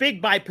 and it's big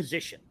by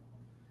position.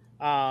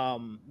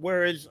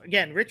 Whereas,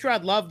 again, Rich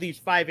Rod loved these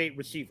 5'8"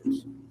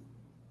 receivers.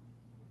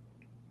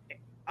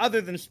 Other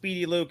than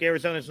Speedy Luke,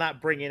 Arizona's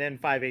not bringing in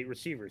 5'8"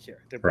 receivers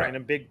here. They're bringing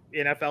in big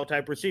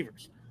NFL-type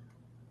receivers.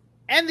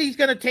 And he's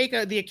going to take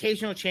the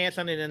occasional chance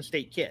on an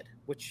in-state kid,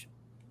 which,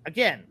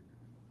 again,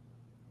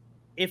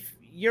 if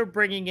you're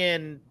bringing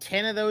in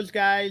 10 of those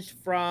guys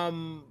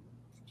from,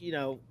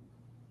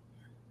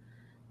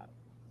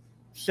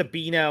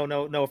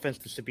 Sabino, no offense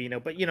to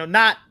Sabino, but,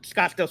 not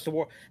Scottsdale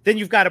Saguaro, then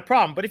you've got a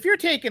problem. But if you're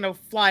taking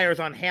flyers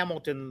on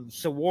Hamilton,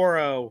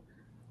 Saguaro,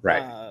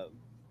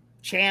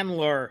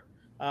 Chandler,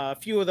 a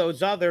few of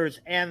those others,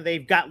 and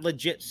they've got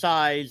legit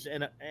size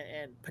and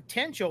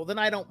potential, then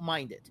I don't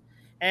mind it.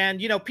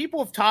 And,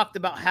 people have talked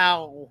about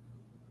how,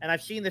 and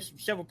I've seen this in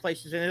several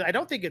places, and I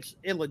don't think it's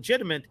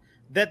illegitimate,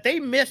 that they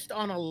missed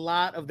on a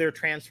lot of their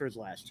transfers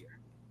last year.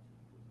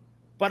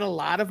 But a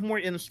lot of them were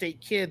in-state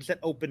kids that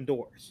opened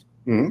doors.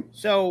 Mm-hmm.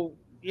 So,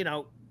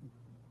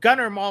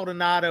 Gunnar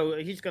Maldonado,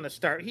 he's going to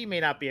start. He may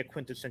not be a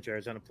quintessential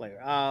Arizona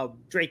player.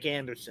 Drake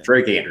Anderson.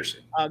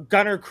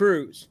 Gunnar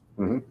Cruz.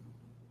 Mm-hmm.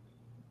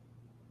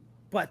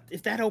 But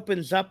if that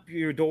opens up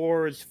your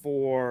doors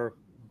for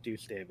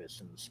Deuce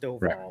Davis and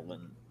Stovall,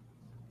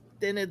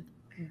 then it's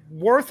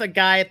worth a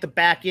guy at the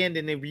back end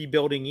in a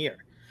rebuilding year.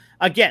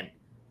 Again,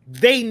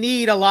 they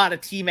need a lot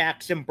of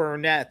T-Macs and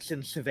Burnett's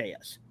and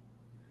Cervellas,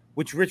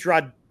 which Rich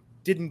Rod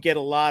didn't get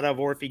a lot of,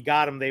 or if he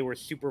got them, they were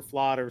super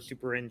flawed or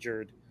super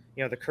injured.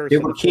 The curse. They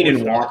were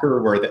Keenan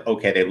Walker, where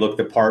they look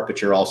the part,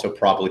 but you're also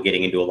probably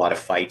getting into a lot of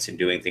fights and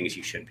doing things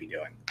you shouldn't be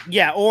doing.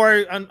 Yeah,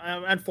 or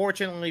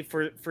unfortunately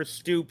for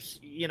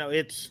Stoops,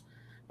 it's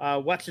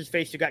what's his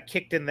face who got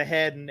kicked in the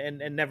head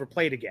and never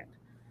played again.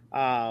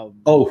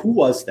 Who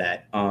was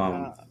that?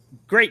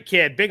 Great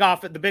kid,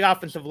 the big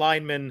offensive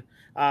lineman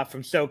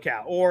from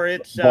SoCal, or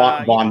it's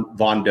Von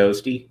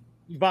Dostie.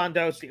 Von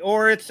Dostie,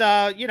 or it's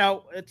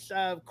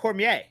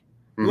Cormier,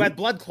 who had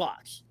blood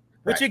clots,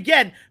 which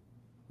again,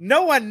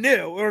 no one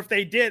knew, or if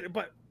they did,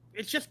 but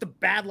it's just the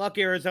bad luck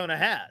Arizona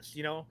has.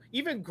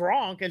 Even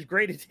Gronk, as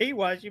great as he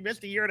was, you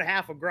missed a year and a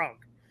half of Gronk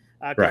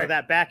because of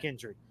that back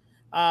injury.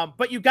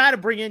 But you got to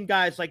bring in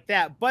guys like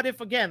that. But if,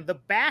 again, the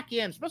back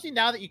end, especially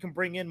now that you can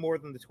bring in more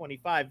than the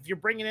 25, if you're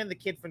bringing in the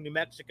kid from New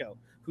Mexico,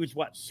 who's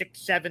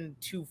 6'7",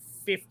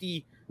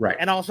 250,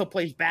 and also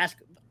plays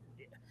basketball,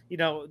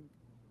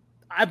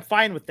 I'm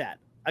fine with that.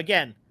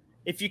 Again,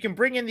 if you can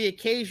bring in the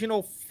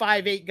occasional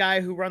 5'8" guy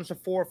who runs a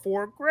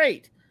 4.4,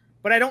 great.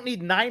 But I don't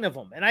need 9 of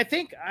them. And I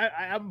think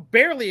I'm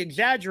barely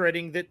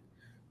exaggerating that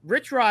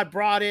Rich Rod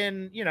brought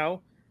in,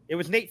 it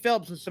was Nate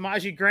Phillips and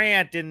Samaje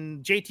Grant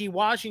and JT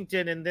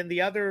Washington and then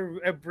the other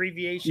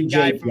abbreviation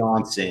guy from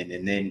Johnson.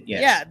 And then,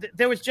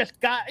 there was just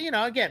guy,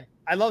 again,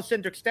 I love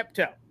Cedric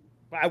Steptoe.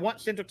 I want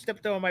Cedric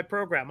Steptoe in my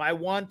program. I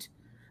want,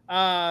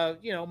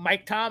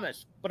 Mike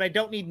Thomas, but I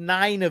don't need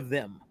 9 of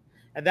them.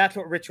 And that's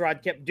what Rich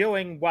Rod kept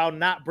doing while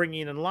not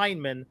bringing in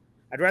linemen.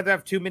 I'd rather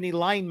have too many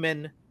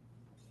linemen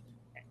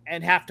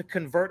and have to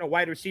convert a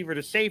wide receiver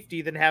to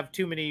safety than have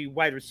too many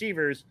wide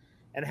receivers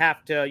and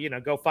have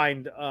to, go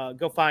find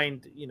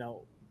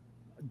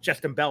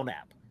Justin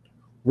Belknap.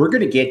 We're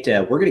gonna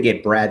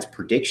get Brad's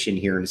prediction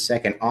here in a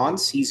second on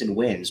season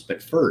wins,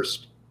 but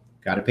first,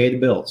 got to pay the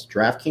bills.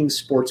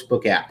 DraftKings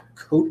Sportsbook app,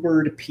 code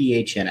word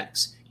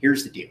PHNX.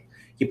 Here's the deal.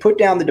 You put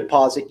down the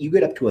deposit, you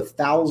get up to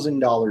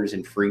 $1,000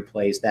 in free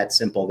plays. That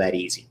simple, that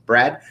easy.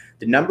 Brad,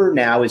 the number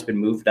now has been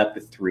moved up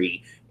to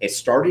 3. It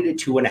started at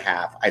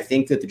 2.5. I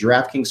think that the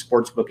DraftKings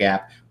Sportsbook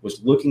app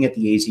was looking at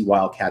the AZ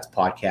Wildcats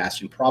podcast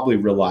and probably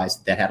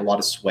realized that had a lot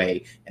of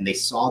sway, and they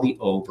saw the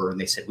over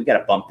and they said, we got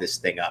to bump this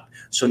thing up.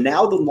 So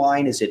now the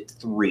line is at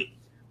 3.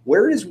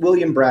 Where does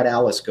William Brad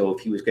Allis go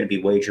if he was going to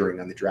be wagering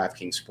on the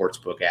DraftKings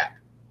Sportsbook app?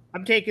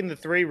 I'm taking the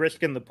 3,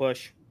 risking the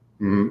push.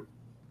 Mm-hmm.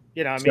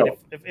 You know, I mean,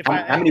 so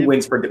how many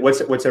wins for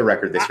what's their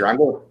record this year? I'm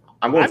going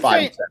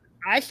 5-7.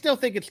 I still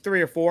think it's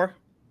 3 or 4.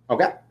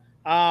 Okay.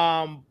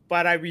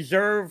 But I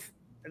reserve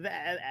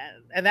that,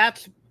 and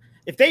that's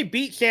if they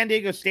beat San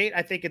Diego State,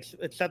 I think it's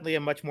suddenly a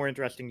much more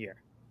interesting year.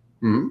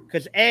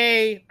 Because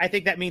A, I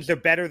think that means they're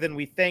better than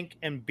we think,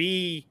 and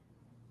B,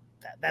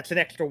 that's an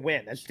extra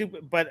win. That's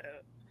stupid, but.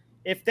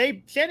 If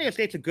San Diego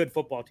State's a good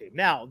football team.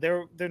 Now,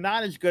 they're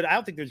not as good. I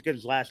don't think they're as good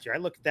as last year. I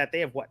looked at that.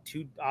 They have,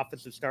 2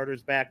 offensive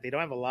starters back. They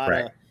don't have a lot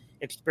of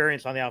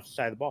experience on the offensive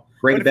side of the ball.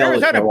 Greg Bell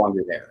is no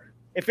longer there.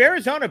 If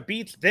Arizona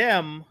beats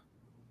them,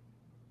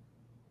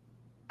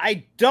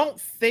 I don't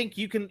think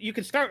you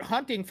can start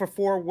hunting for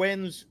 4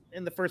 wins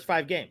in the first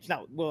 5 games.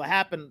 Now, will it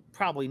happen?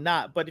 Probably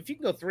not. But if you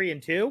can go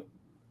 3-2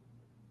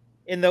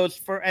 in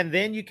those and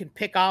then you can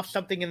pick off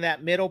something in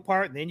that middle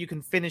part, and then you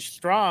can finish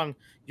strong,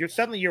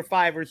 suddenly your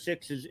 5 or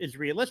 6 is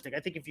realistic. I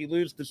think if you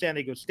lose to San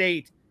Diego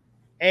State,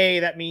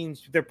 that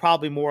means they're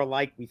probably more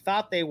like we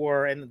thought they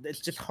were, and it's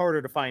just harder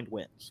to find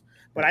wins.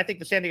 But I think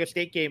the San Diego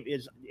State game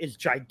is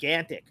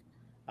gigantic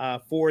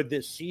for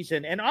this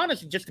season, and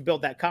honestly, just to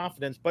build that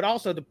confidence, but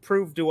also to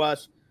prove to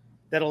us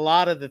that a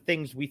lot of the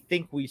things we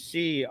think we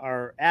see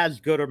are as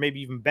good or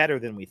maybe even better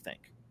than we think.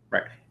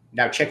 Right.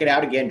 Now, check it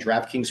out again,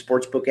 DraftKings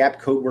Sportsbook app,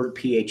 code word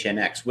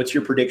PHNX. What's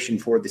your prediction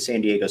for the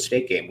San Diego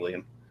State game,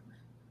 William?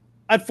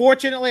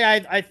 Unfortunately,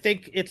 I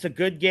think it's a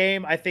good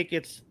game. I think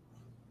it's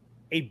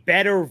a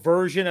better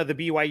version of the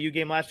BYU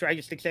game last year. I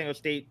just think San Diego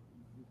State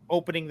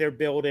opening their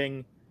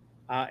building,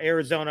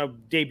 Arizona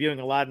debuting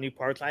a lot of new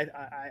parts. I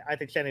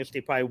think San Diego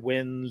State probably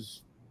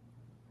wins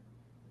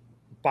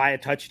by a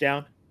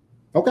touchdown.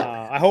 Okay.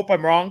 I hope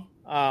I'm wrong.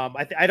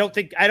 I don't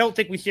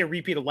think we see a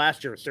repeat of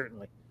last year,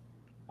 certainly.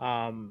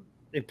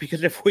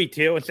 Because if we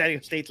do, and San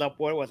Diego State's up,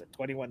 what was it,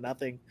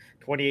 21-0,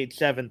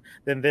 28-7,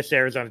 then this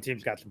Arizona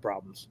team's got some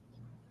problems.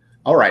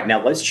 All right,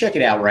 now let's check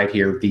it out right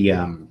here.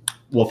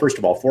 Well, first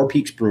of all, Four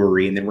Peaks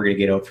Brewery, and then we're going to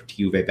get over to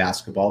Juve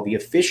basketball, the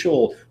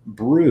official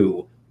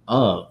brew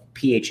of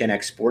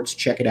PHNX Sports.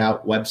 Check it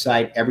out,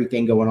 website,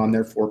 everything going on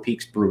there, Four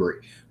Peaks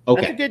Brewery.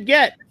 Okay. That's a good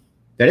get.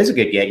 That is a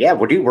good get. Yeah,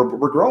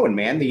 we're growing,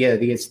 man.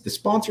 The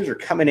sponsors are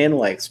coming in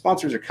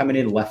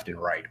left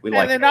and right.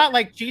 They're not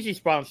like cheesy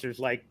sponsors,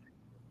 like,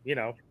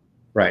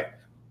 right.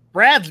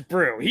 Brad's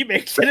Brew. He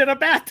makes it in a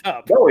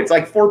bathtub. No, it's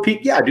like Four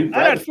Peaks. Yeah, dude.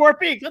 I know, it's Four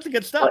Peaks. That's a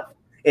good stuff.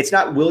 It's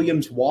not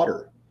Williams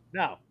Water.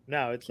 No,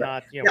 it's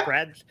not.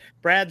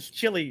 Brad's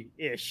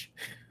chili-ish.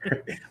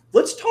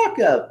 Let's talk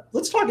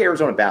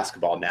Arizona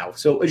basketball now.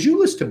 So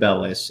Azuolas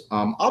Tubelis,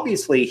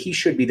 obviously he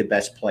should be the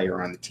best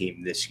player on the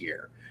team this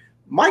year.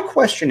 My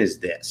question is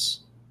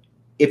this: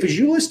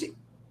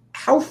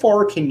 how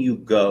far can you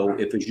go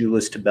if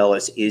Azuolas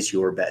Tubelis is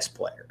your best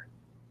player?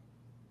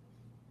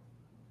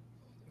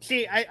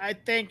 See, I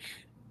think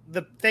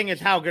the thing is,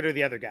 how good are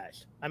the other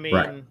guys? I mean,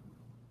 right.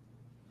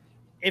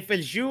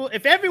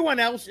 If everyone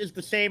else is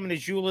the same and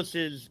Azuolas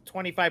is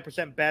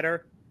 25%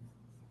 better,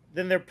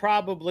 then they're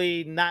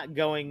probably not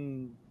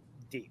going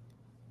deep.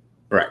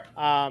 Right.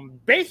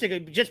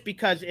 Basically, just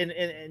because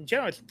in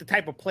general, it's the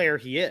type of player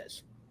he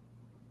is.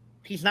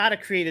 He's not a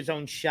create his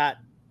own shot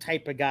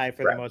type of guy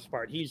for the most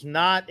part. He's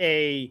not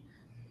a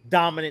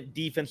dominant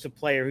defensive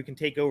player who can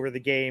take over the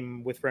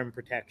game with rim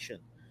protection.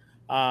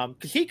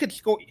 Because he could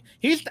score.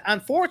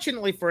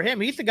 Unfortunately for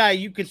him, he's the guy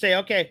you could say,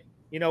 okay,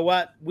 you know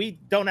what? We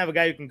don't have a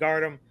guy who can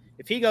guard him.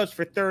 If he goes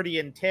for 30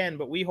 and 10,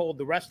 but we hold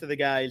the rest of the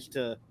guys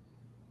to,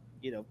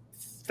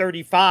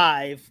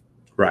 35.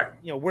 Right.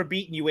 We're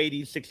beating you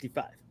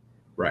 80-65.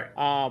 Right.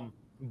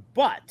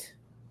 But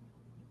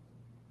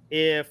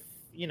if,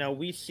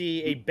 we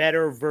see a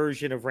better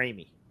version of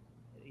Ramey,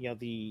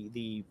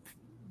 the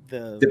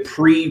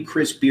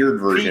pre-Chris Beard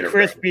version.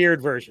 Pre-Chris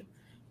Beard version.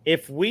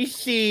 If we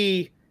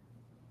see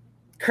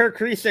Kirk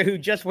Risa, who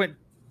just went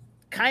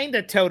kind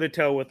of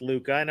toe-to-toe with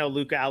Luka. I know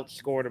Luka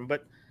outscored him,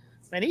 but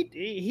man,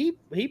 he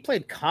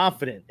played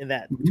confident in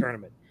that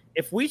tournament.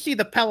 If we see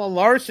the Pella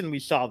Larson we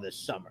saw this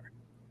summer,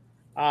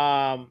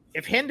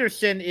 if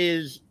Henderson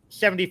is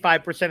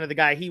 75% of the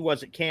guy he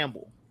was at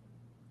Campbell,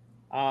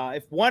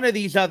 if one of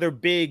these other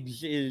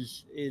bigs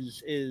is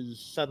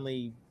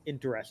suddenly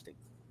interesting,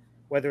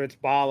 whether it's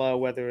Bala,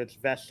 whether it's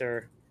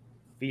Visar,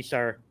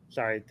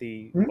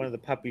 sorry, one of the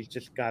puppies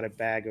just got a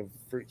bag of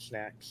fruit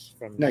snacks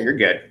from. No, you're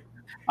good.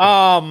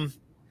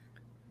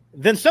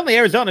 Then suddenly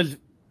Arizona's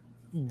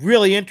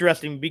really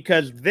interesting,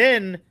 because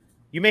then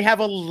you may have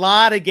a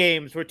lot of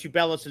games where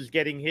Tubelis is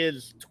getting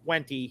his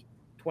 20,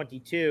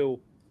 22,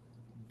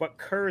 but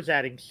Kerr's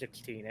adding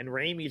 16, and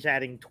Ramey's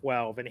adding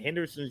 12, and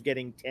Henderson's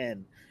getting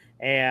 10,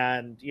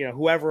 and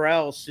whoever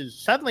else is,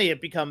 suddenly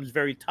it becomes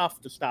very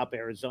tough to stop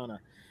Arizona,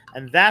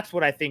 and that's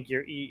what I think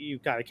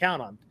you've got to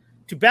count on.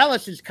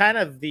 Tubelis is kind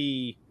of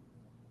we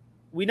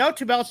know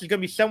Tubelis is going to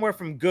be somewhere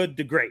from good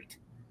to great.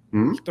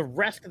 Mm-hmm. The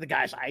rest of the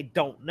guys, I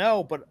don't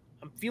know, but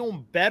I'm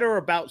feeling better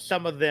about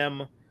some of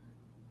them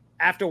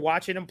after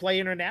watching them play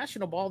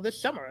international ball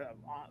this summer.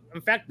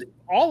 In fact,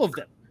 all of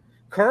them.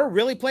 Kerr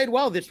really played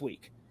well this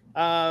week.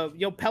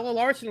 Pelle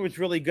Larsson was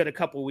really good a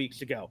couple of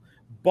weeks ago.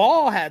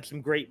 Ball had some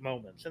great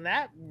moments, and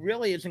that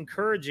really is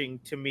encouraging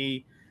to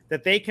me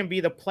that they can be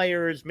the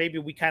players maybe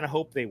we kind of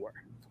hope they were.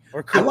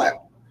 Or could.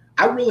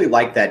 I really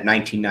like that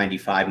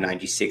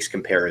 1995-96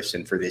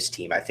 comparison for this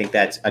team. I think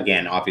that's,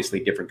 again, obviously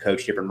different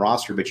coach, different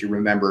roster, but you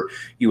remember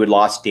you had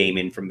lost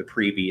Damon from the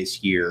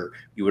previous year.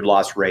 You had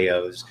lost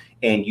Rayos,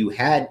 and you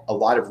had a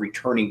lot of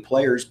returning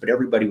players, but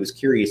everybody was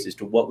curious as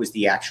to what was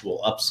the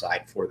actual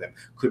upside for them.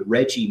 Could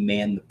Reggie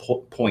man the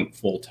point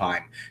full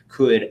time?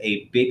 Could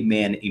a big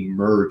man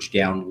emerge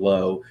down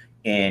low?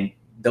 And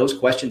those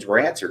questions were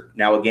answered.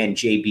 Now, again,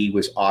 JB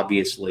was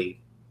obviously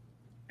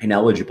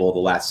ineligible the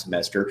last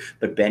semester,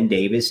 but Ben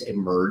Davis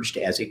emerged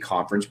as a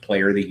conference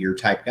player of the year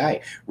type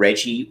guy.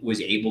 Reggie was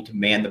able to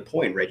man the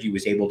point. Reggie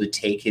was able to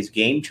take his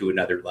game to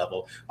another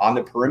level on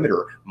the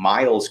perimeter.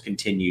 Miles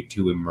continued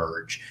to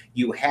emerge.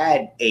 You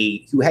had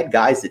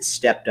guys that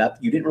stepped up.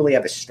 You didn't really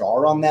have a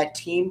star on that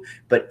team,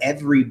 but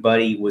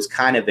everybody was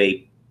kind of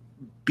a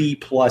B+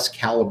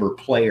 caliber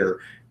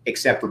player,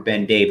 except for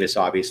Ben Davis,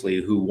 obviously,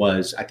 who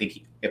was, I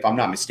think, if I'm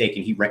not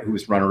mistaken, who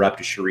was runner-up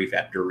to Sharif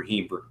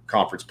Abdur-Rahim for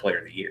Conference Player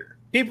of the Year.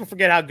 People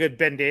forget how good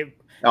Ben Davis.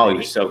 Oh, he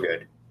was so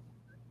good.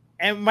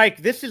 And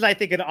Mike, this is, I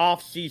think, an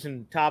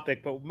off-season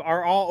topic, but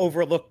our all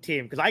overlooked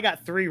team, because I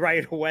got 3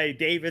 right away: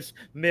 Davis,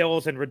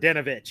 Mills, and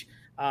Radinovich,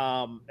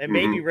 and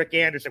maybe Rick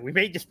Anderson. We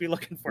may just be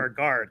looking for a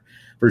guard.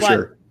 For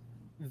sure.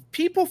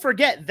 People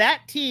forget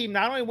that team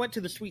not only went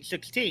to the Sweet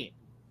 16.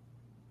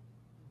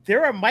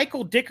 They're a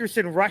Michael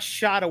Dickerson rush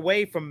shot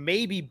away from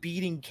maybe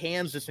beating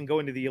Kansas and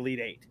going to the Elite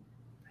Eight.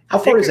 How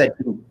far does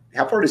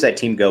that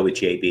team go with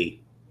JB?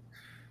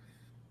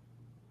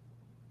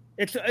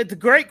 It's a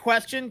great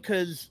question,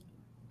 because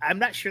I'm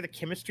not sure the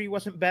chemistry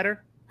wasn't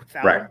better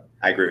without him.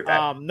 I agree with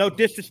that. No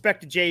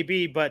disrespect to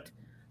JB, but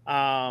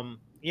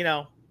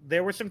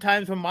there were some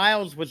times when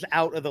Miles was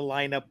out of the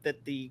lineup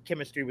that the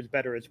chemistry was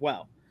better as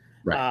well.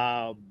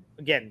 Right.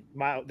 Again,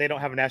 they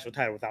don't have a national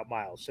title without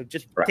Miles, so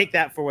just take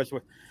that for what's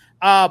worth.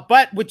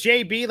 But with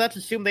JB, let's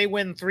assume they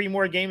win 3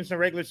 more games in the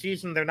regular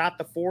season. They're not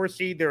the 4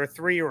 seed. They're a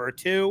 3 or a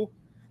 2.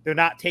 They're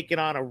not taking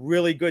on a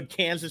really good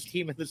Kansas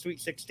team in the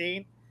Sweet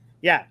 16.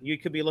 Yeah, you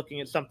could be looking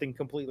at something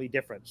completely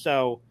different.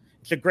 So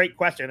it's a great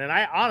question. And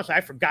I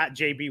forgot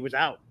JB was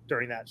out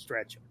during that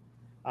stretch.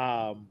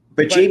 But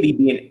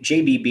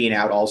JB being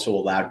out also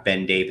allowed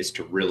Ben Davis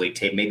to really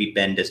take, maybe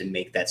Ben doesn't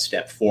make that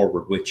step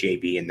forward with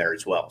JB in there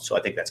as well. So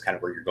I think that's kind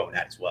of where you're going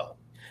at as well.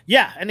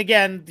 Yeah. And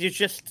again, it's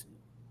just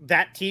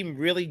that team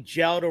really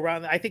gelled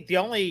around. I think the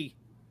only,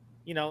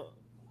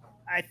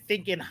 I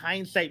think in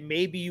hindsight,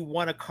 maybe you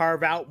want to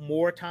carve out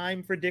more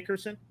time for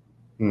Dickerson,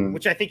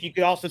 which I think you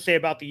could also say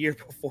about the year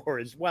before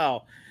as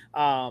well.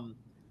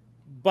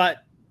 But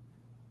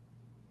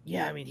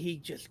yeah, I mean, he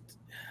just,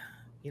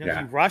 he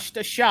rushed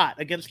a shot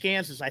against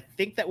Kansas. I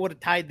think that would have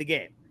tied the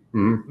game,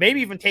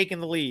 maybe even taken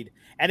the lead.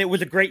 And it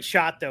was a great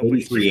shot, though.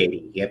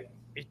 83-80, yep.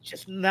 It's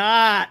just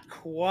not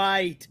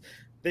quite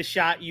the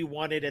shot you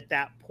wanted at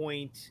that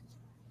point.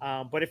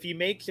 But if he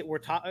makes it,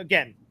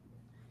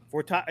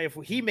 if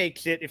he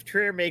makes it, if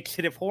Trier makes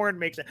it, if Horn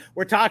makes it,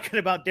 we're talking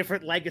about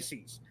different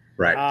legacies.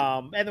 Right.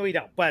 And then we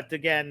don't. But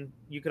again,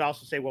 you could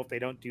also say, well, if they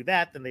don't do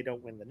that, then they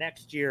don't win the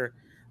next year.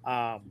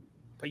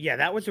 But yeah,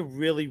 that was a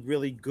really,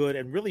 really good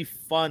and really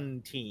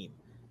fun team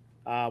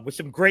with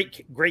some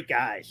great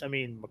guys. I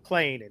mean,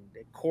 McLean and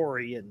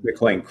Corey and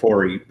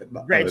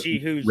Reggie,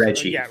 who's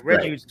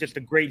just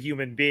a great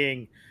human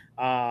being.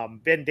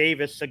 Ben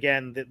Davis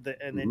again,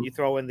 and then you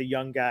throw in the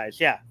young guys.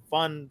 Yeah,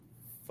 fun.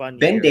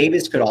 Ben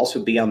Davis could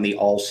also be on the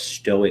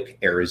all-stoic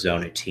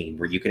Arizona team,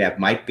 where you could have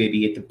Mike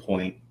Bibby at the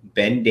point,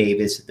 Ben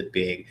Davis at the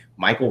big,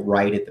 Michael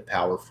Wright at the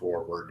power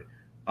forward.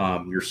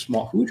 Who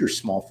would your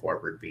small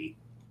forward be?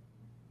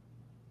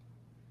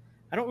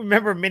 I don't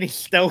remember many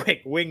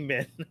stoic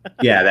wingmen.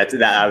 Yeah, that's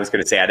that. I was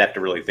going to say I'd have to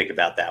really think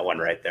about that one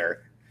right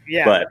there.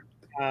 Yeah, but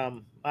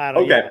I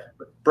don't. Okay,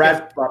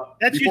 Brad.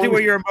 That's usually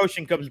where your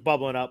emotion comes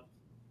bubbling up.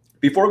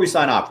 Before we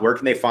sign off, where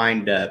can they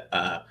find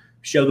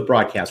Show the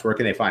Broadcast? Where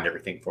can they find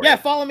everything for you? Yeah,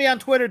 follow me on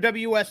Twitter,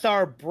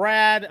 WSR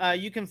Brad.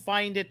 You can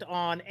find it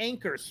on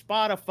Anchor,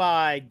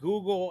 Spotify,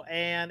 Google,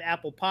 and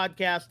Apple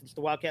Podcasts. It's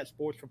the Wildcat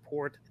Sports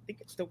Report. I think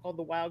it's still called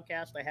the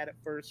Wildcast. I had it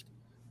first.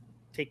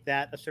 Take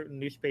that, a certain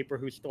newspaper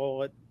who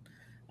stole it.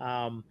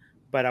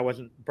 But I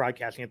wasn't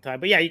broadcasting at the time.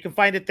 But yeah, you can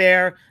find it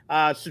there.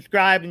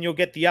 Subscribe and you'll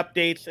get the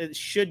updates. It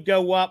should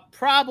go up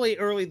probably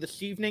early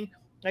this evening.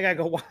 I gotta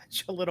go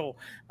watch a little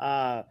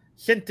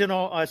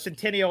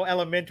Centennial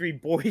Elementary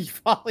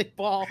boys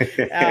volleyball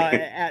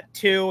at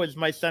 2 as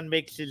my son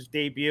makes his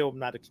debut. I'm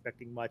not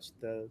expecting much.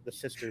 The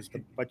sister's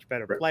the much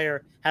better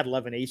player. Had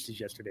 11 aces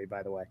yesterday,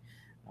 by the way.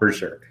 For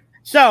sure.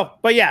 So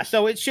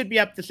it should be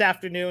up this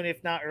afternoon,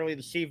 if not early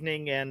this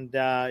evening, and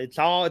it's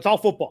all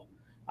football.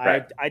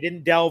 Right. I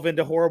didn't delve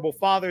into horrible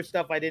father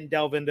stuff. I didn't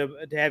delve into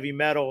heavy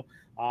metal.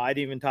 I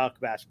didn't even talk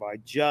basketball. I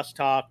just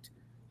talked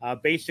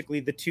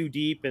basically the two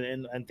deep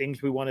and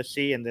things we want to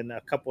see, and then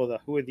a couple of the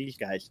who are these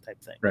guys type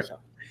thing. Right. So.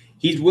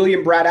 He's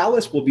William Brad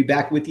Allis. We'll be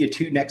back with you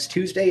next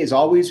Tuesday. As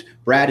always,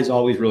 Brad, as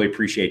always, really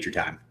appreciate your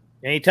time.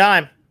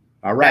 Anytime.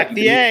 All right. Back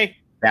the A.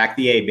 Back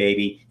the A,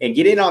 baby. And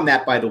get in on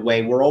that, by the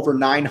way. We're over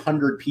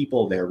 900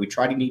 people there. We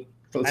try to meet.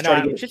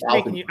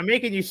 I'm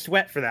making you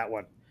sweat for that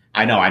one.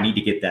 I know. I need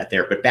to get that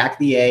there. But back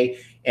the A.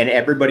 And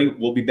everybody,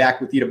 we'll be back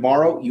with you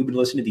tomorrow. You've been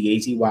listening to the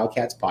AZ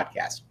Wildcats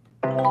podcast.